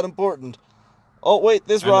 look, it got important. Oh, wait,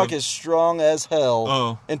 this rock is strong as hell.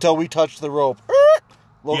 Oh. Until we touch the rope.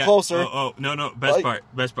 A little closer. No, best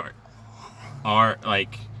part.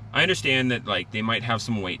 Like, I understand that, like, they might have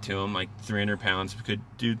some weight to them, like 300 pounds could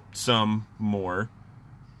do some more.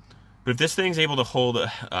 But if this thing's able to hold a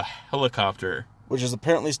helicopter... Which is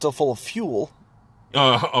apparently still full of fuel.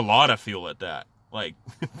 A lot of fuel at that. Like...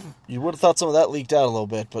 You would have thought some of that leaked out a little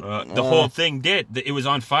bit, but... the whole thing did. It was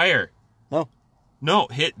on fire. No,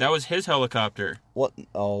 that was his helicopter. What?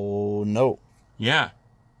 Oh, no. Yeah.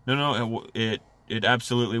 No, it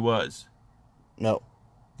absolutely was. No.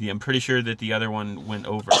 I'm pretty sure that the other one went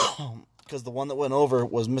over. Because the one that went over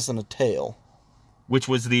was missing a tail. Which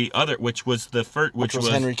was the first... Which was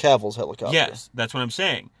Henry Cavill's helicopter. Yes, that's what I'm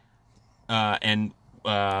saying. Tom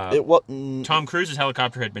Cruise's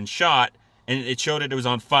helicopter had been shot, and it showed it was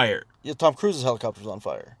on fire. Yeah, Tom Cruise's helicopter was on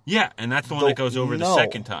fire. Yeah, and that's the one that goes over the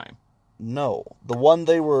second time. No, the one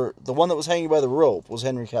that was hanging by the rope was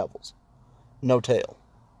Henry Cavill's. No tail.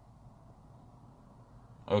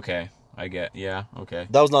 Okay, okay.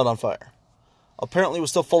 That was not on fire. Apparently it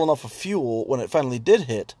was still full enough of fuel when it finally did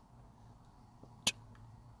hit.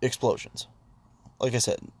 Explosions. Like I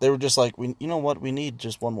said, they were just like, you know what, we need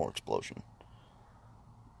just one more explosion.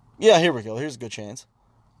 Yeah, here we go, here's a good chance.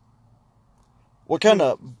 What kind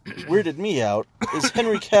of weirded me out is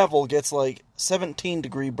Henry Cavill gets like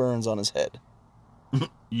 17-degree burns on his head.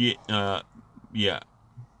 Yeah.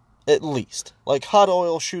 At least. Like hot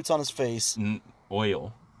oil shoots on his face.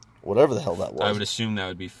 Oil. Whatever the hell that was. I would assume that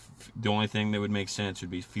would be... the only thing that would make sense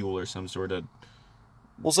would be fuel or some sort of...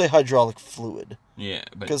 We'll say hydraulic fluid. Yeah,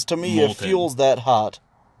 but because to me, if fuel's that hot,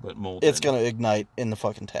 but molten, it's going to ignite in the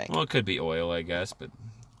fucking tank. Well, it could be oil, I guess, but...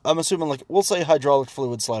 I'm assuming, like, we'll say hydraulic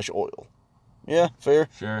fluid / oil. Yeah, fair?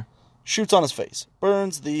 Sure. Shoots on his face.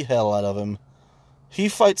 Burns the hell out of him. He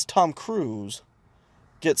fights Tom Cruise.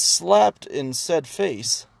 Gets slapped in said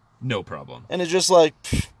face. No problem. And it's just like,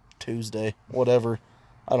 Tuesday, whatever.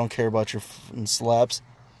 I don't care about your slaps.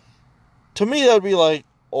 To me, that would be like,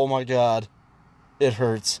 oh my God, it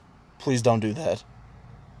hurts. Please don't do that.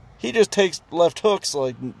 He just takes left hooks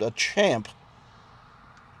like a champ.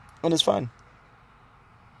 And it's fine.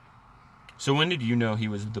 So when did you know he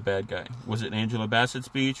was the bad guy? Was it Angela Bassett's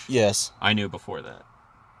speech? Yes. I knew before that.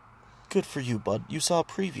 Good for you, bud. You saw a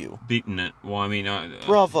preview. Beaten it. Well, I mean...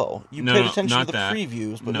 Bravo. You paid attention to the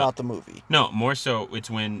previews, but not the movie. No, more so it's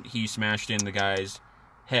when he smashed in the guy's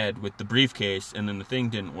head with the briefcase, and then the thing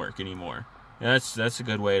didn't work anymore. Yeah, that's a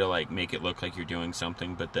good way to like make it look like you're doing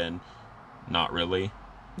something, but then not really.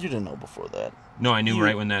 You didn't know before that. No, I knew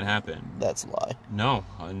right when that happened. That's a lie. No.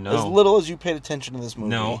 As little as you paid attention to this movie.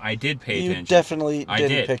 No, I did pay attention. You definitely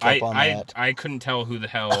didn't pick up on that. I couldn't tell who the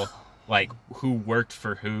hell, like, who worked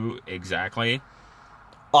for who exactly.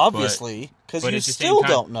 Obviously, because you still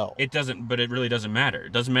don't know. It doesn't, but it really doesn't matter.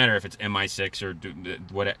 It doesn't matter if it's MI6 or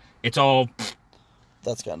what. It's all.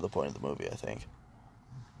 That's kind of the point of the movie, I think.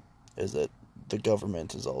 Is that the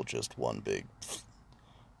government is all just one big.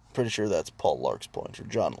 Pretty sure that's Paul Lark's point, or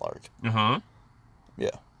John Lark.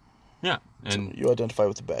 Yeah. Yeah, and so you identify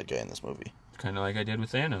with the bad guy in this movie. Kind of like I did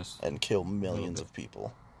with Thanos. And kill millions of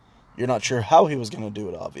people. You're not sure how he was going to do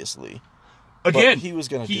it, obviously. Again, he was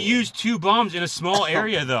going to. He used 2 bombs in a small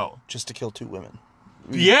area, though, just to kill 2 women.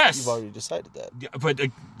 Yes, you've already decided that. Yeah, but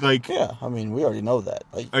like, yeah, I mean, we already know that.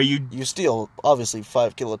 Like, are you? You steal obviously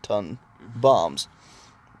 5 kiloton bombs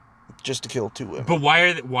just to kill 2 women. But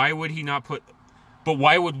why would he not put? But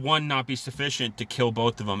why would one not be sufficient to kill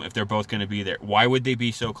both of them if they're both going to be there? Why would they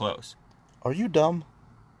be so close? Are you dumb?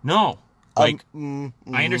 No. Like,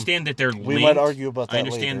 I understand that they're linked. We might argue about that I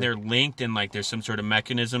understand later. They're linked and, like, there's some sort of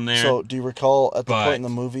mechanism there. So, do you recall at the point in the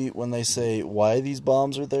movie when they say why these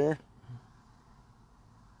bombs are there?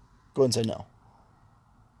 Go ahead and say no.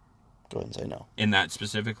 Go ahead and say no. In that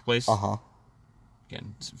specific place? Uh-huh.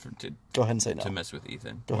 Again, go ahead and say no. To mess with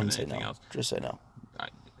Ethan. Go ahead and say no. Else. Just say no.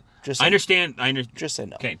 I understand. Just say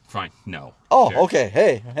no. Okay, fine. No. Oh, sure. Okay.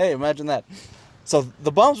 Hey, imagine that. So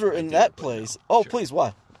the bombs were in that place. Oh, sure. Please,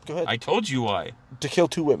 why? Go ahead. I told you why. To kill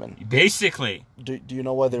 2 women. Basically. Do you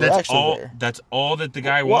know why they were actually there? That's all that the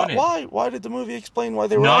guy wanted. Why did the movie explain why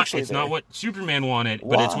they were actually there? It's not what Superman wanted,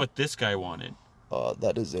 but it's what this guy wanted.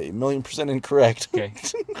 That is 1,000,000% incorrect. Okay.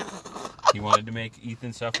 He wanted to make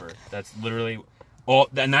Ethan suffer. That's literally all,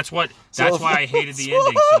 and that's why I hated the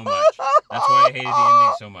ending so much. That's why I hated the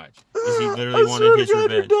ending so much. Because he literally wanted his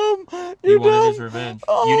revenge. He wanted his revenge.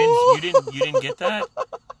 Oh. You didn't get that?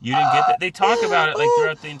 You didn't get that? They talk about it like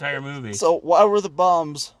throughout the entire movie. So why were the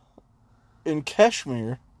bombs in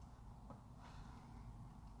Kashmir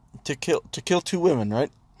to kill 2 women,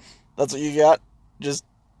 right? That's what you got? Just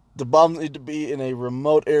the bombs need to be in a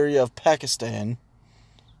remote area of Pakistan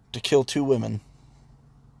to kill 2 women.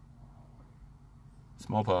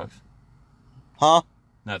 Smallpox. Huh?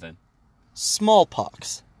 Nothing.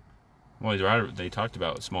 Smallpox. Well, they talked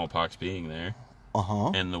about smallpox being there.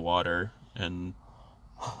 Uh-huh. And the water and...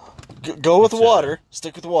 Go with the water.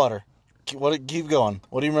 Stick with the water. Keep going.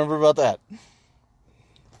 What do you remember about that?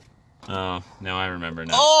 Oh, now I remember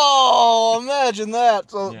now. Oh, imagine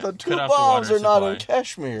that. So the 2 bombs are not in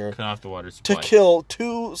Kashmir. Cut off the water supply. To kill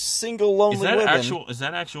 2 single lonely women. Is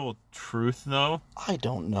that actual truth, though? I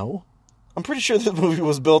don't know. I'm pretty sure the movie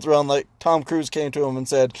was built around, like, Tom Cruise came to him and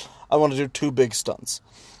said, I want to do 2 big stunts.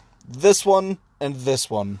 This one and this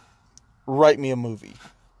one. Write me a movie.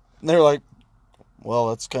 And they were like, well,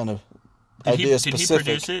 that's kind of idea specific.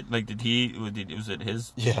 Did he produce it? Like, was it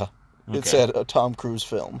his? Yeah. Okay. It said a Tom Cruise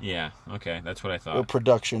film. Yeah, okay, that's what I thought. Or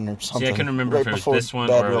production or something. See, I couldn't remember if it was this one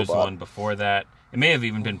or it was the one before that. It may have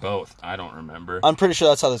even been both. I don't remember. I'm pretty sure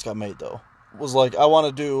that's how this got made, though. It was like, I want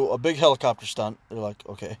to do a big helicopter stunt. They're like,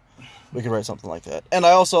 okay, we can write something like that. And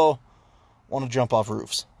I also want to jump off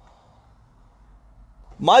roofs.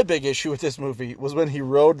 My big issue with this movie was when he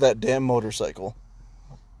rode that damn motorcycle.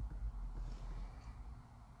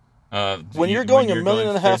 When you're going 1.5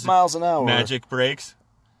 million miles an hour. Magic brakes?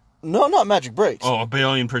 No, not magic brakes. Oh,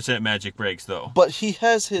 1,000,000,000% magic brakes, though. But he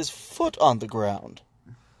has his foot on the ground.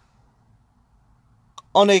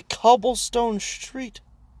 On a cobblestone street.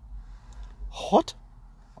 What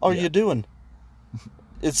are you doing?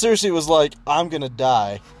 It seriously was like, I'm going to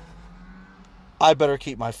die. I better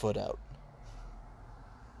keep my foot out.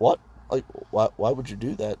 What? Like, why would you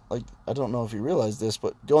do that? Like, I don't know if you realize this,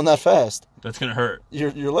 but going that fast... That's going to hurt.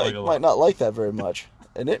 Your leg might not like that very much.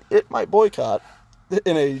 And it might boycott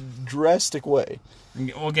in a drastic way.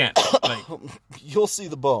 Well, again, like... You'll see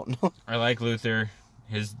the bone. I like Luther.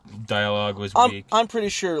 His dialogue was weak. I'm pretty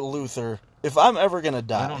sure Luther, if I'm ever going to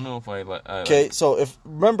die... I don't know if I okay, so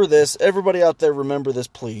remember this. Everybody out there, remember this,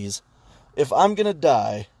 please. If I'm going to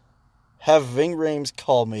die, have Ving Rhames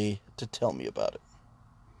call me to tell me about it.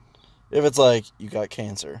 If it's like, you got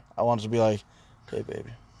cancer, I want it to be like, hey,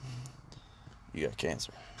 baby, you got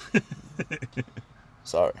cancer.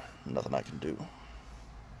 Sorry, nothing I can do.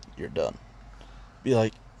 You're done. Be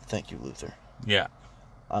like, thank you, Luther. Yeah.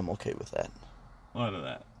 I'm okay with that. What of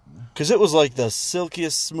that? Because it was like the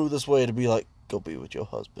silkiest, smoothest way to be like, go be with your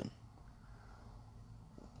husband.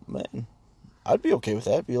 Man, I'd be okay with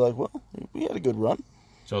that. Be like, well, we had a good run.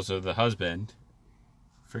 So the husband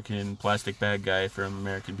freaking plastic bag guy from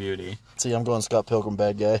American Beauty. See, I'm going Scott Pilgrim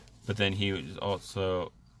bad guy. But then he was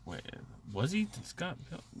also... Wait, was he Scott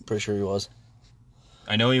Pilgrim? Pretty sure he was.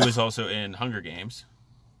 I know he was also in Hunger Games.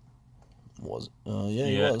 Was? Yeah,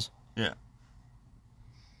 he was. Yeah.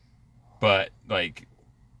 But, like...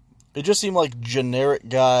 It just seemed like generic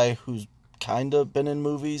guy who's kind of been in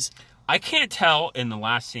movies. I can't tell in the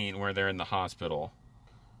last scene where they're in the hospital.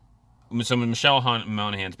 So Michelle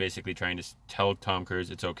Monaghan's basically trying to tell Tom Cruise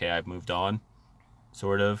it's okay, I've moved on.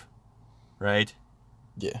 Sort of. Right?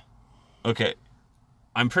 Yeah. Okay.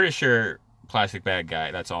 I'm pretty sure plastic bag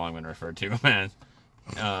guy, that's all I'm going to refer to him as.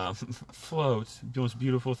 Floats. Most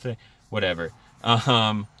beautiful thing. Whatever.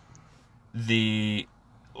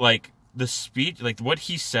 The speech, like what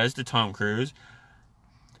he says to Tom Cruise,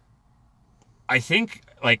 I think,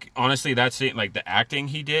 like, honestly, that's it. Like, the acting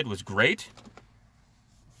he did was great.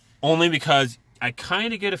 Only because I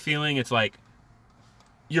kind of get a feeling it's like,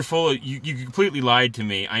 you're full of, you completely lied to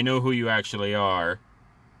me. I know who you actually are.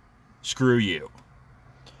 Screw you.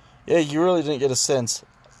 Yeah, you really didn't get a sense.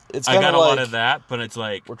 It's I got a lot of that, but it's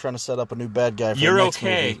like, we're trying to set up a new bad guy for you're the next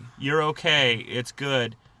okay. movie. You're okay. It's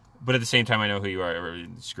good. But at the same time, I know who you are.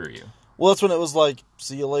 Screw you. Well, that's when it was like,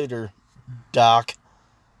 see you later, Doc.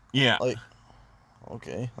 Yeah. Like,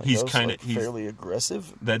 okay. Like, he's kind of fairly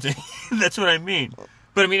aggressive. That's what I mean.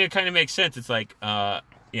 But I mean, it kind of makes sense. It's like,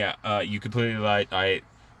 you completely lied. I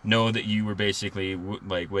know that you were basically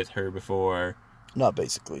with her before. Not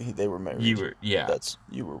basically. They were married. You were, yeah.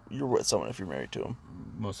 You're with someone if you're married to him.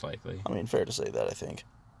 Most likely. I mean, fair to say that, I think.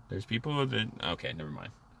 There's people that, okay, never mind.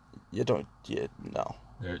 You don't, no.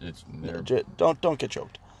 Don't get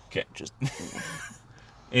choked. Okay. Just.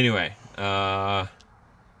 Anyway, wow.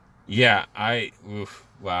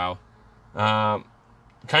 I'm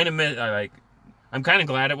kind of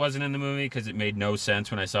glad it wasn't in the movie because it made no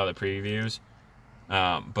sense when I saw the previews.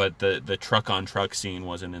 But the truck-on-truck scene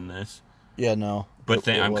wasn't in this. Yeah, no. But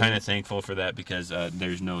I'm kind of thankful for that because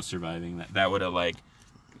there's no surviving that. That would have, like...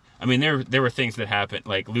 I mean, there were things that happened,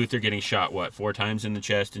 like Luther getting shot, 4 times in the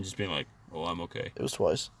chest and just being like, oh, I'm okay. It was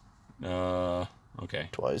twice. Okay.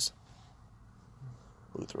 Twice.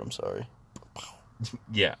 Luther, I'm sorry.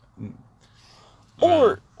 Yeah.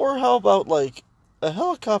 Or how about, like, a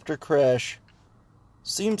helicopter crash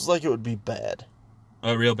seems like it would be bad.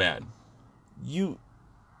 Real bad. But you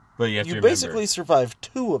have to remember, basically survived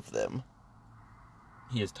 2 of them.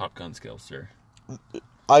 He has Top Gun skills, sir.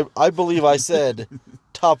 I believe I said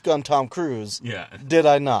Top Gun Tom Cruise. Yeah. Did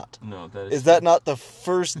I not? No, Is that not the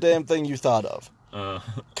first damn thing you thought of?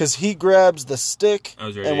 Because he grabs the stick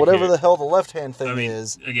and whatever the hell the left-hand thing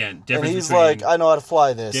is. Again, and he's like, I know how to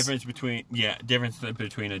fly this. Difference between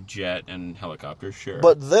a jet and helicopter, sure.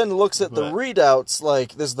 But then looks at the readouts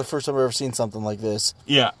like, this is the first time I've ever seen something like this.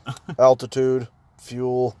 Yeah. Altitude,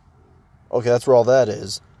 fuel. Okay, that's where all that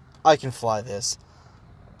is. I can fly this.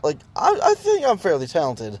 Like, I think I'm fairly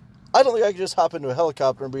talented. I don't think I could just hop into a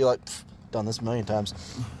helicopter and be like, done this a million times.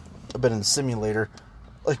 I've been in a simulator.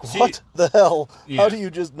 Like, what the hell? Yeah. How do you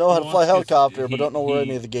just know how to fly a helicopter but don't know where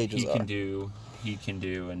any of the gauges are? He can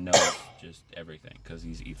do and know just everything because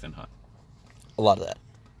he's Ethan Hunt. A lot of that.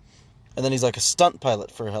 And then he's like a stunt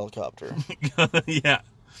pilot for a helicopter. Yeah.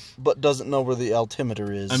 But doesn't know where the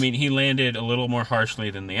altimeter is. I mean, he landed a little more harshly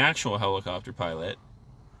than the actual helicopter pilot.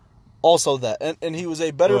 Also that. And he was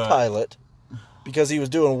a better pilot because he was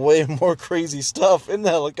doing way more crazy stuff in the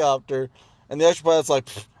helicopter. And the actual pilot's like,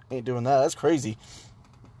 ain't doing that. That's crazy.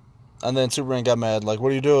 And then Superman got mad. Like,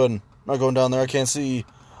 what are you doing? I'm not going down there. I can't see.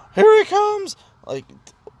 Here he comes! Like,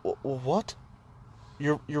 what?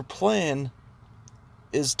 Your plan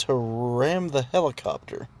is to ram the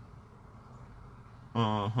helicopter.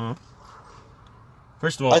 Uh-huh.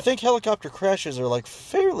 First of all, I think helicopter crashes are, like,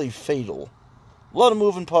 fairly fatal. A lot of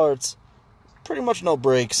moving parts. Pretty much no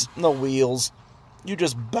brakes, no wheels. You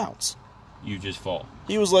just bounce. You just fall.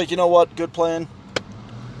 He was like, you know what? Good plan.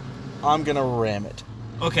 I'm gonna ram it.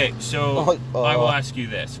 Okay, so I will ask you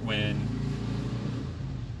this. When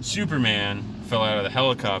Superman fell out of the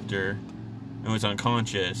helicopter and was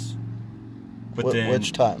unconscious, but then...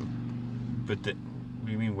 Which time? What do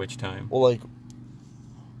you mean, which time? Well, like,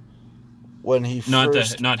 when he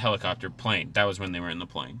first... Not helicopter, plane. That was when they were in the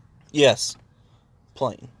plane. Yes.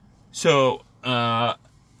 Plane. So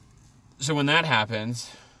when that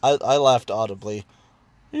happens... I laughed audibly.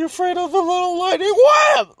 Are you afraid of the little lightning?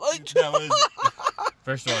 Wham! Like, that was...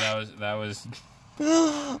 First of all, that was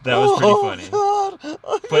pretty funny. God.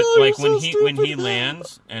 But like when he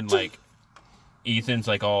lands and like Ethan's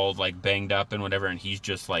like all like banged up and whatever, and he's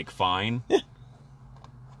just like fine. Yeah.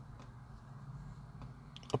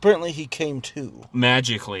 Apparently he came to.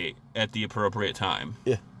 magically at the appropriate time.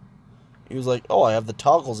 Yeah. He was like, oh, I have the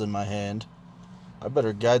toggles in my hand. I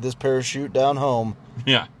better guide this parachute down home.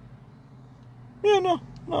 Yeah. Yeah,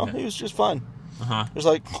 no, he was just fine. Uh-huh. He was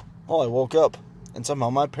like, oh, I woke up, and somehow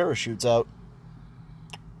my parachute's out.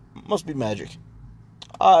 Must be magic.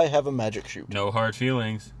 I have a magic chute. No hard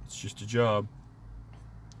feelings. It's just a job.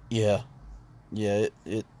 Yeah. Yeah,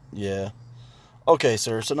 yeah. Okay,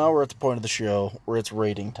 sir, so now we're at the point of the show where it's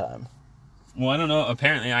rating time. Well, I don't know.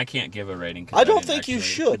 Apparently, I can't give a rating. I don't think you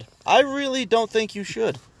should. I really don't think you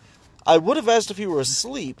should. I would have asked if you were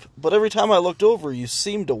asleep, but every time I looked over, you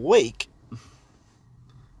seemed awake.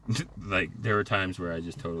 Like, there were times where I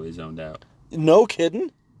just totally zoned out. No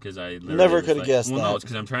kidding? Because I literally Never could have guessed that. Well, no, it's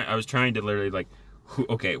because I was trying to literally, like,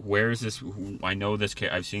 where is this? I know this kid.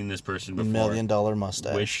 I've seen this person before. $1 million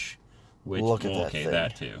mustache. Which Look at that okay, thing.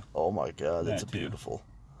 that too. Oh my God, that's That too. beautiful.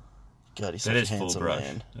 God, he's That such is a full handsome brush.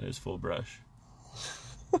 man. That is full brush.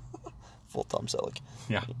 Full Tom Selleck.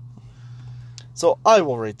 Yeah. So I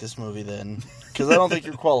will rate this movie then, because I don't think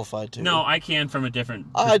you're qualified to. No, I can from a different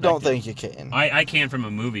I don't perspective. think you can. I can from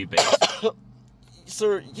a movie base.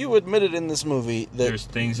 Sir, you admitted in this movie that There's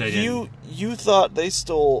things I didn't. you thought they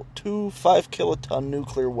stole 2 5-kiloton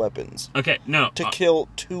nuclear weapons Okay, no. to kill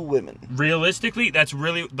 2 women. Realistically, that's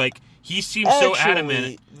really, like, he seems so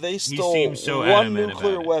adamant. They stole seems so 1 adamant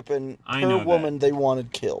nuclear about it. weapon I per know that. woman they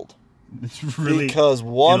wanted killed. It's really Because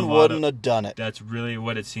one wouldn't have done it. That's really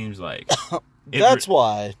what it seems like. That's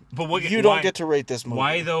why But what, you don't get to rate this movie.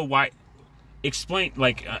 Why though? Why? Explain.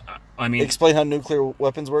 Like, I mean, Explain how nuclear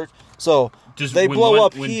weapons work. So they when blow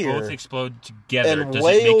up when here. both explode together, and does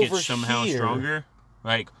way it make it over somehow here- stronger?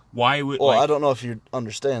 Like, why would? Well, like, I don't know if you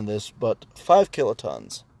understand this, but 5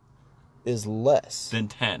 kilotons is less than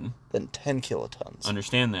 10. than 10 kilotons.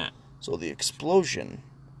 Understand that So the explosion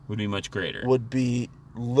would be much greater. would be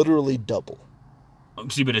literally double.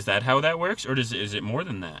 See, but is that how that works, or is it more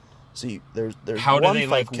than that? See, there's How do one they, 5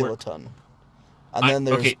 like, work? kiloton, and then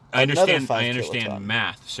there's okay, another 5 I understand kiloton.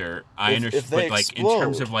 math, sir. If they but like in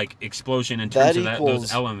terms explode, of like explosion, in terms of those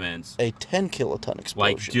equals elements, a 10 kiloton like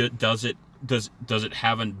explosion. does it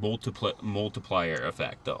have a multiplier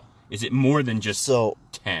effect though? Is it more than just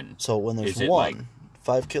 10? So when there's Is it, 1 like-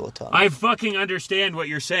 5 kiloton, I fucking understand what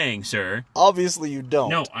you're saying, sir. obviously you don't.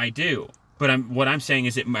 No, I do. But what I'm saying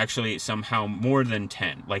is it actually somehow more than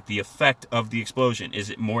 10. Like the effect of the explosion, is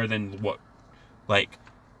it more than what? Like,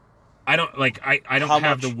 I don't I don't How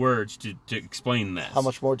have much- the words to explain this. How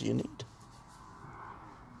much more do you need?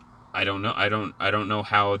 I don't know. I don't know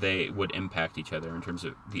how they would impact each other in terms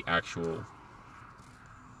of the actual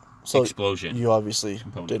explosion. You obviously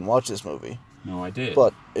component. didn't watch this movie. No, I did.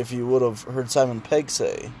 But if you would have heard Simon Pegg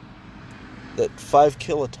say that 5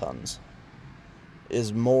 kilotons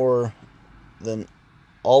is more than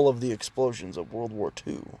all of the explosions of World War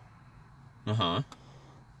II, Uh-huh.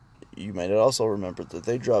 you may also remember that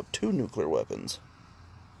they dropped 2 nuclear weapons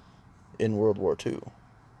in World War II.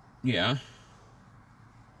 Yeah.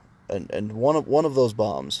 And one of those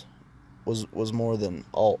bombs was more than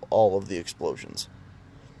all of the explosions,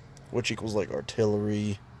 which equals like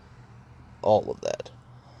artillery, all of that.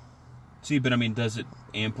 See, but I mean, does it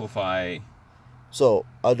amplify? So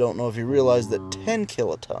I don't know if you realize that 10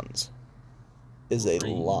 kilotons is a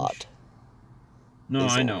Range. lot. No,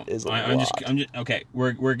 Is I a- know. is a I'm just lot. okay.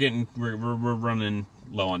 We're running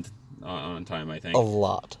low on time. I think. A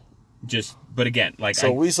lot. But again, like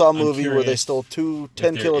So we saw a I'm movie where they curious stole 10 if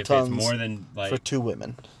it's kilotons more than like for 2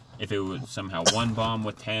 women. if it was somehow one bomb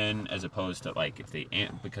with 10 as opposed to like if they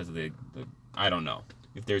because of the I don't know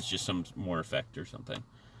if there's just some more effect or something.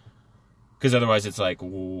 Because otherwise it's like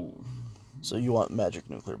So you want magic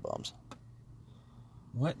nuclear bombs.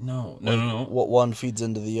 what? No. What one feeds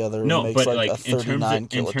into the other No, and makes but like a like in 39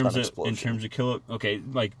 terms kiloton of explosion. in terms of kilo. Okay,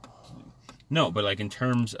 like no, but like in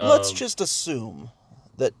terms of Let's just assume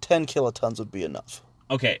that 10 kilotons would be enough.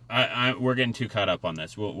 okay. We're getting too caught up on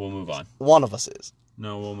this. We'll move on. One of us is.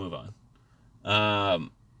 No, we'll move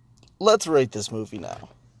on. Let's rate this movie now.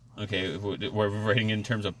 Okay, we're rating in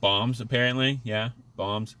terms of bombs. Apparently, yeah,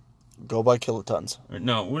 bombs. Go by kilotons.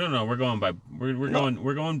 No, we're going by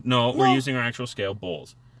we're using our actual scale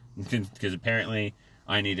bowls because apparently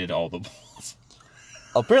I needed all the bowls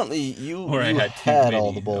Apparently you or I you had too had many.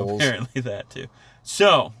 all the bowls. Apparently that too.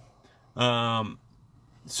 So,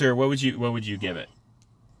 sir, what would you give it?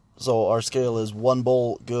 So our scale is 1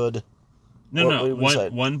 bowl good. What did we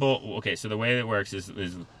decide? One bowl. Okay, so the way it works is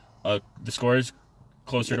the score is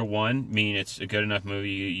closer to 1, meaning it's a good enough movie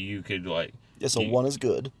you could like. Yeah, so 1 is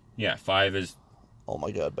good. Yeah, 5 is. Oh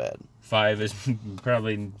my god, bad. 5 is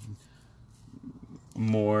probably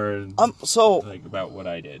more so like about what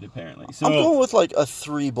I did apparently. So I'm going with like a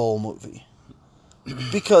 3-bowl movie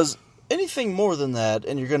because anything more than that,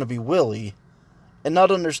 and you're going to be Willy and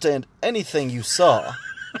not understand anything you saw.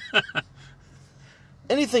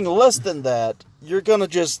 Anything less than that, you're going to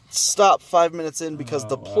just stop 5 minutes in because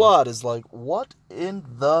the plot is like, what in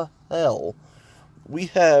the hell? We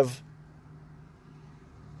have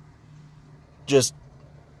just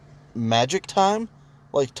magic time.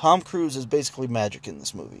 Like, Tom Cruise is basically magic in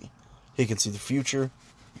this movie. He can see the future.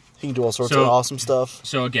 He can do all sorts of awesome stuff.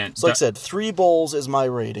 So again... So like I said, 3 bowls is my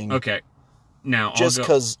rating. Okay. Now, just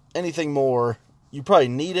because anything more, you probably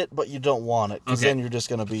need it, but you don't want it. Because then you're just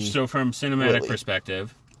going to be... So from cinematic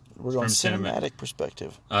perspective... We're going cinematic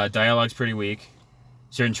perspective. Dialogue's pretty weak.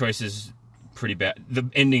 Certain choices, pretty bad. The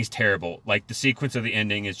ending's terrible. Like, the sequence of the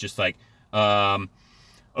ending is just like...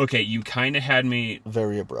 okay, you kind of had me...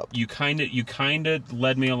 Very abrupt. You kind of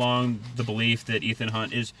led me along the belief that Ethan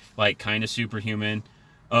Hunt is, like, kind of superhuman.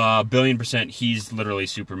 1,000,000,000% he's literally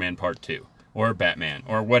Superman Part 2. Or Batman.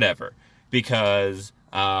 Or whatever. Because,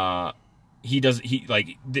 there's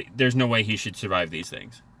no way he should survive these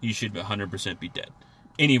things. He should 100% be dead.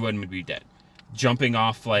 Anyone would be dead. Jumping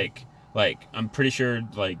off, like, I'm pretty sure,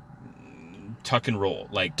 like, tuck and roll.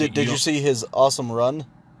 Like, Did you see his awesome run?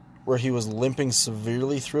 Where he was limping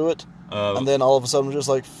severely through it, and then all of a sudden just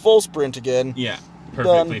like full sprint again. Yeah,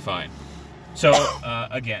 perfectly fine. So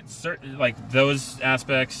again, certain like those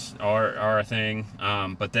aspects are a thing,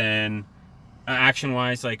 but then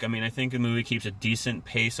action-wise, like I mean, I think the movie keeps a decent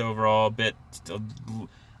pace overall.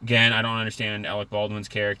 Again, I don't understand Alec Baldwin's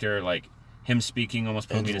character, like him speaking almost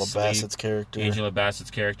put me to sleep. Angela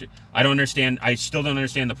Bassett's character. I don't understand. I still don't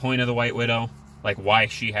understand the point of the White Widow. Like, why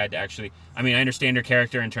she had to actually... I mean, I understand her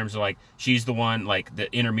character in terms of, like, she's the one, like,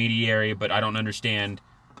 the intermediary, but I don't understand,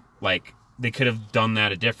 like, they could have done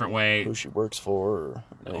that a different way. Who she works for, or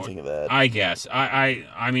anything of that. I guess.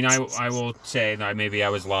 I mean, I will say that maybe I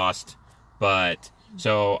was lost, but...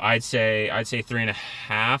 So, I'd say 3.5.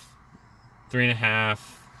 3.5.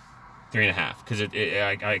 3.5. Because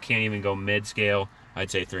I can't even go mid-scale. I'd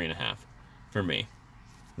say 3.5 for me.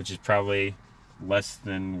 Which is probably less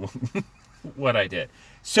than... what I did.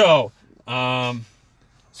 So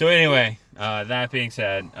anyway, that being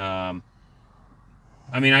said, I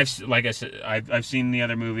mean, I've seen the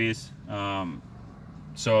other movies.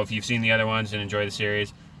 So if you've seen the other ones and enjoy the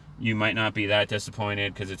series, you might not be that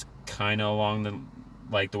disappointed because it's kind of along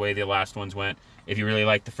the way the last ones went. If you really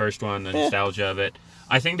like the first one, the nostalgia of it.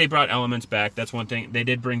 I think they brought elements back. That's one thing. They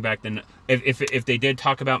did bring back if they did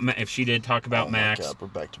talk about if she did talk about Max. God, we're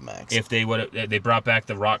back to Max. If they brought back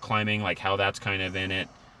the rock climbing, like how that's kind of in it.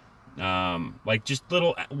 Like just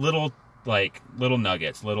little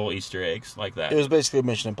nuggets, little Easter eggs like that. It was basically a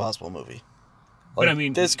Mission Impossible movie. Like, but I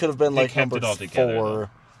mean, this could have been like number together,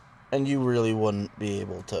 4, and you really wouldn't be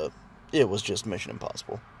able to. It was just Mission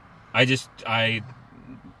Impossible. I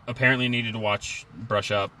apparently needed to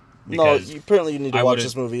brush up. Apparently you need to watch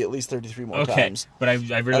this movie at least 33 more times. But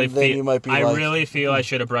I really feel you might be really feel I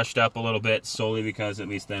should have brushed up a little bit solely because at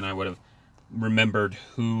least then I would have remembered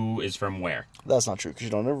who is from where. That's not true because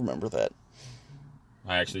you don't ever remember that.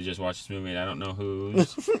 I actually just watched this movie and I don't know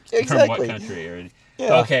who's exactly. from what country.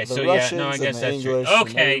 Okay, so Russians I guess that's English true. Okay.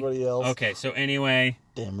 And everybody else. Okay, so anyway,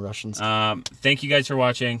 damn Russians. Thank you guys for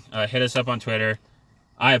watching. Hit us up on Twitter.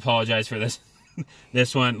 I apologize for this.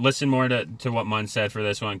 This one, listen more to what Munn said for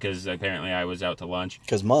this one, because apparently I was out to lunch.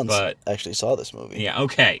 Because Munn actually saw this movie. Yeah,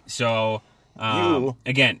 okay. So,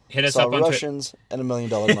 again, hit us saw up on Russians and $1 million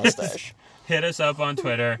mustache. Hit us up on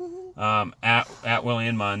Twitter, at Willy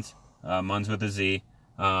and Munns, Munns with a Z,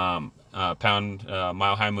 pound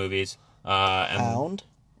Mile High Movies. Pound?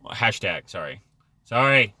 Hashtag, sorry.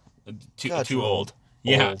 Too old.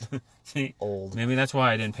 Yeah. See, old. Maybe that's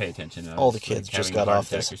why I didn't pay attention. All the kids just got off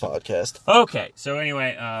this podcast. Okay, so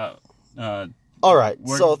anyway, all right,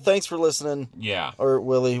 so thanks for listening. Yeah. Or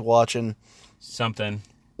Willy watching. Something.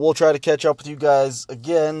 We'll try to catch up with you guys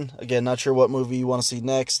again. Again, not sure what movie you want to see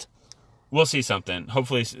next. We'll see something.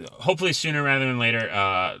 Hopefully sooner rather than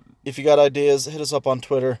later. If you got ideas, hit us up on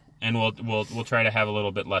Twitter. And we'll try to have a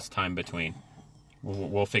little bit less time between.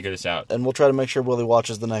 We'll figure this out. And we'll try to make sure Willy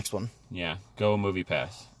watches the next one. Yeah. Go Movie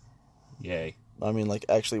Pass. Yay. I mean, like,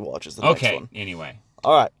 actually watches the next one. Okay, anyway.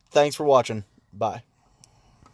 All right. Thanks for watching. Bye.